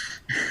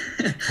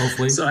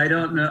 Hopefully. So I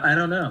don't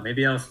know.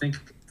 Maybe I'll think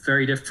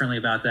very differently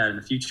about that in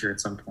the future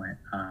at some point.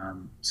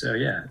 So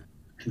yeah,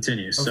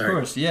 continue. Of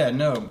course. Yeah,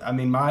 no, I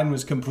mean, mine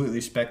was completely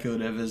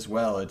speculative as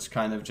well. It's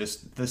kind of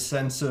just the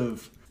sense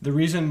of the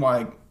reason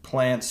why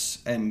plants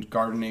and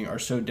gardening are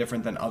so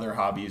different than other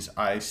hobbies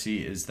I see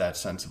is that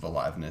sense of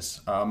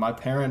aliveness. My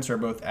parents are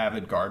both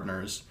avid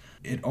gardeners.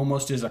 It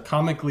almost is a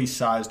comically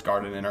sized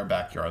garden in our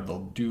backyard. They'll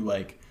do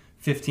like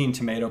 15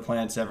 tomato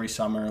plants every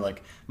summer.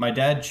 Like my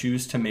dad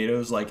chews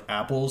tomatoes like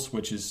apples,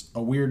 which is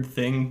a weird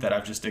thing that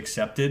I've just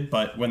accepted.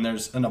 But when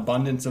there's an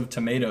abundance of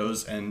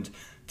tomatoes, and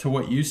to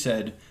what you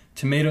said,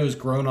 tomatoes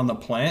grown on the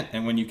plant,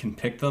 and when you can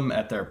pick them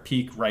at their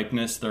peak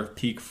ripeness, their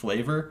peak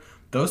flavor,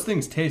 those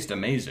things taste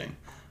amazing.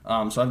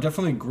 So I've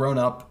definitely grown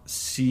up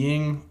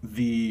seeing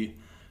the,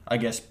 I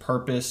guess,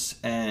 purpose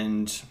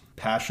and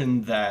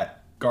passion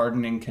that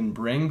gardening can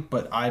bring,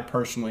 but I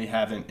personally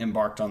haven't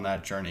embarked on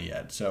that journey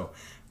yet. So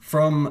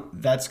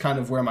that's kind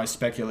of where my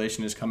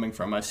speculation is coming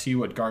from. I see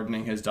what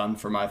gardening has done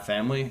for my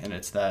family, and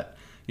it's that,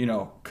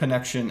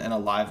 connection and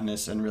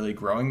aliveness and really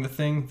growing the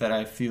thing that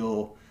I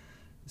feel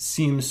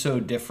seems so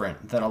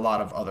different than a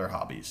lot of other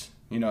hobbies.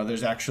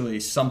 There's actually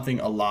something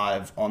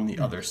alive on the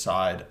other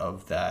side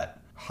of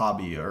that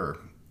hobby or,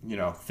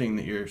 thing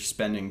that you're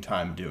spending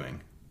time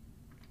doing.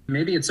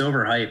 Maybe it's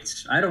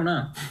overhyped. I don't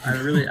know.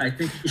 I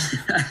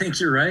think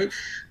you're right.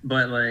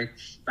 But like,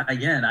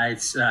 again,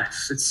 it's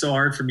so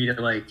hard for me to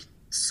like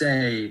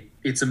say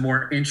it's a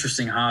more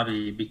interesting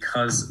hobby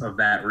because of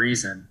that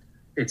reason.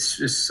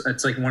 It's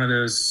like one of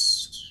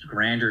those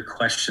grander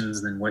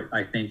questions than what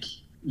I think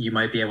you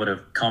might be able to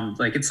come,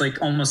 like, it's like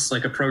almost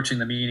like approaching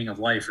the meaning of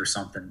life or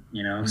something,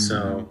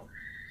 So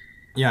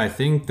yeah, I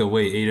think the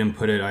way Aiden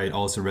put it, I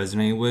also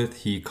resonate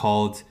with. He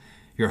called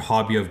your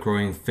hobby of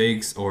growing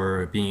figs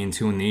or being in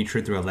tune with nature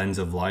through a lens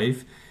of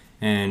life.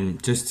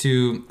 And just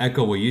to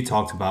echo what you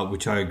talked about,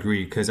 which I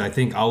agree, because I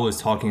think I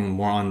was talking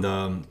more on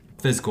the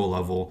physical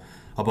level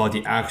about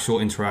the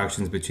actual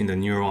interactions between the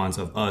neurons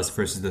of us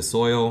versus the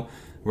soil,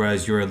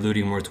 whereas you're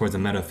alluding more towards the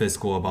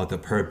metaphysical about the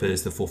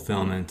purpose, the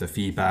fulfillment, the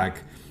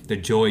feedback, the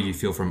joy you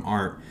feel from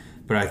art.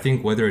 But I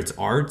think whether it's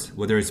art,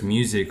 whether it's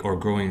music or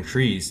growing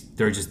trees,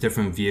 they're just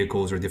different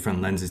vehicles or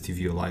different lenses to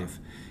view life.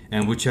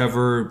 And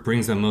whichever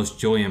brings the most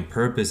joy and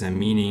purpose and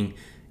meaning,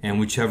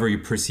 and whichever you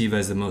perceive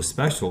as the most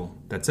special,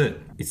 that's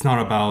it. It's not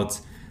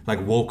about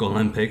like woke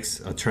Olympics,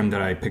 a term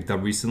that I picked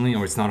up recently,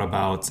 or it's not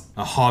about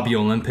a hobby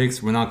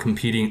Olympics. We're not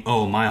competing,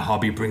 my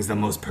hobby brings the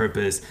most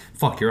purpose.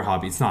 Fuck your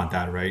hobby. It's not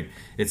that, right?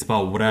 It's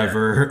about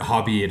whatever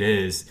hobby it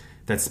is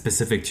that's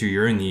specific to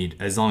your need,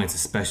 as long as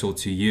it's special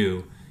to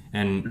you.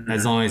 And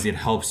as long as it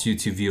helps you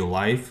to view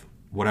life,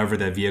 whatever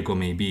that vehicle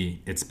may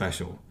be, it's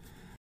special.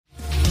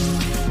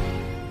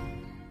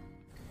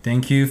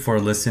 Thank you for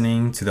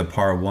listening to the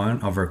part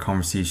 1 of our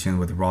conversation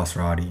with Ross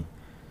Raddi.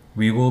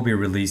 We will be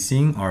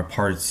releasing our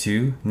part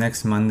 2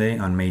 next Monday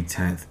on May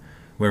 10th,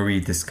 where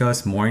we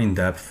discuss more in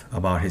depth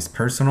about his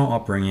personal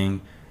upbringing,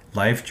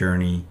 life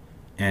journey,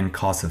 and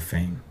cost of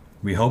fame.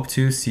 We hope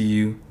to see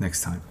you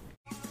next time.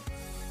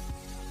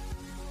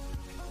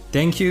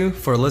 Thank you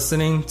for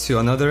listening to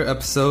another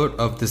episode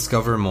of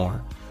Discover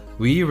More.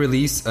 We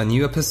release a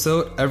new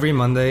episode every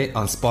Monday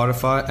on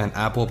Spotify and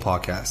Apple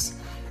Podcasts,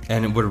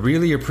 and would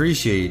really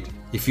appreciate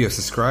if you have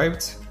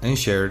subscribed and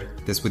shared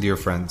this with your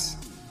friends.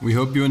 We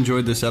hope you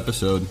enjoyed this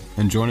episode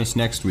and join us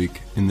next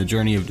week in the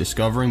journey of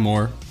discovering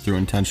more through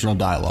intentional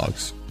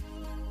dialogues.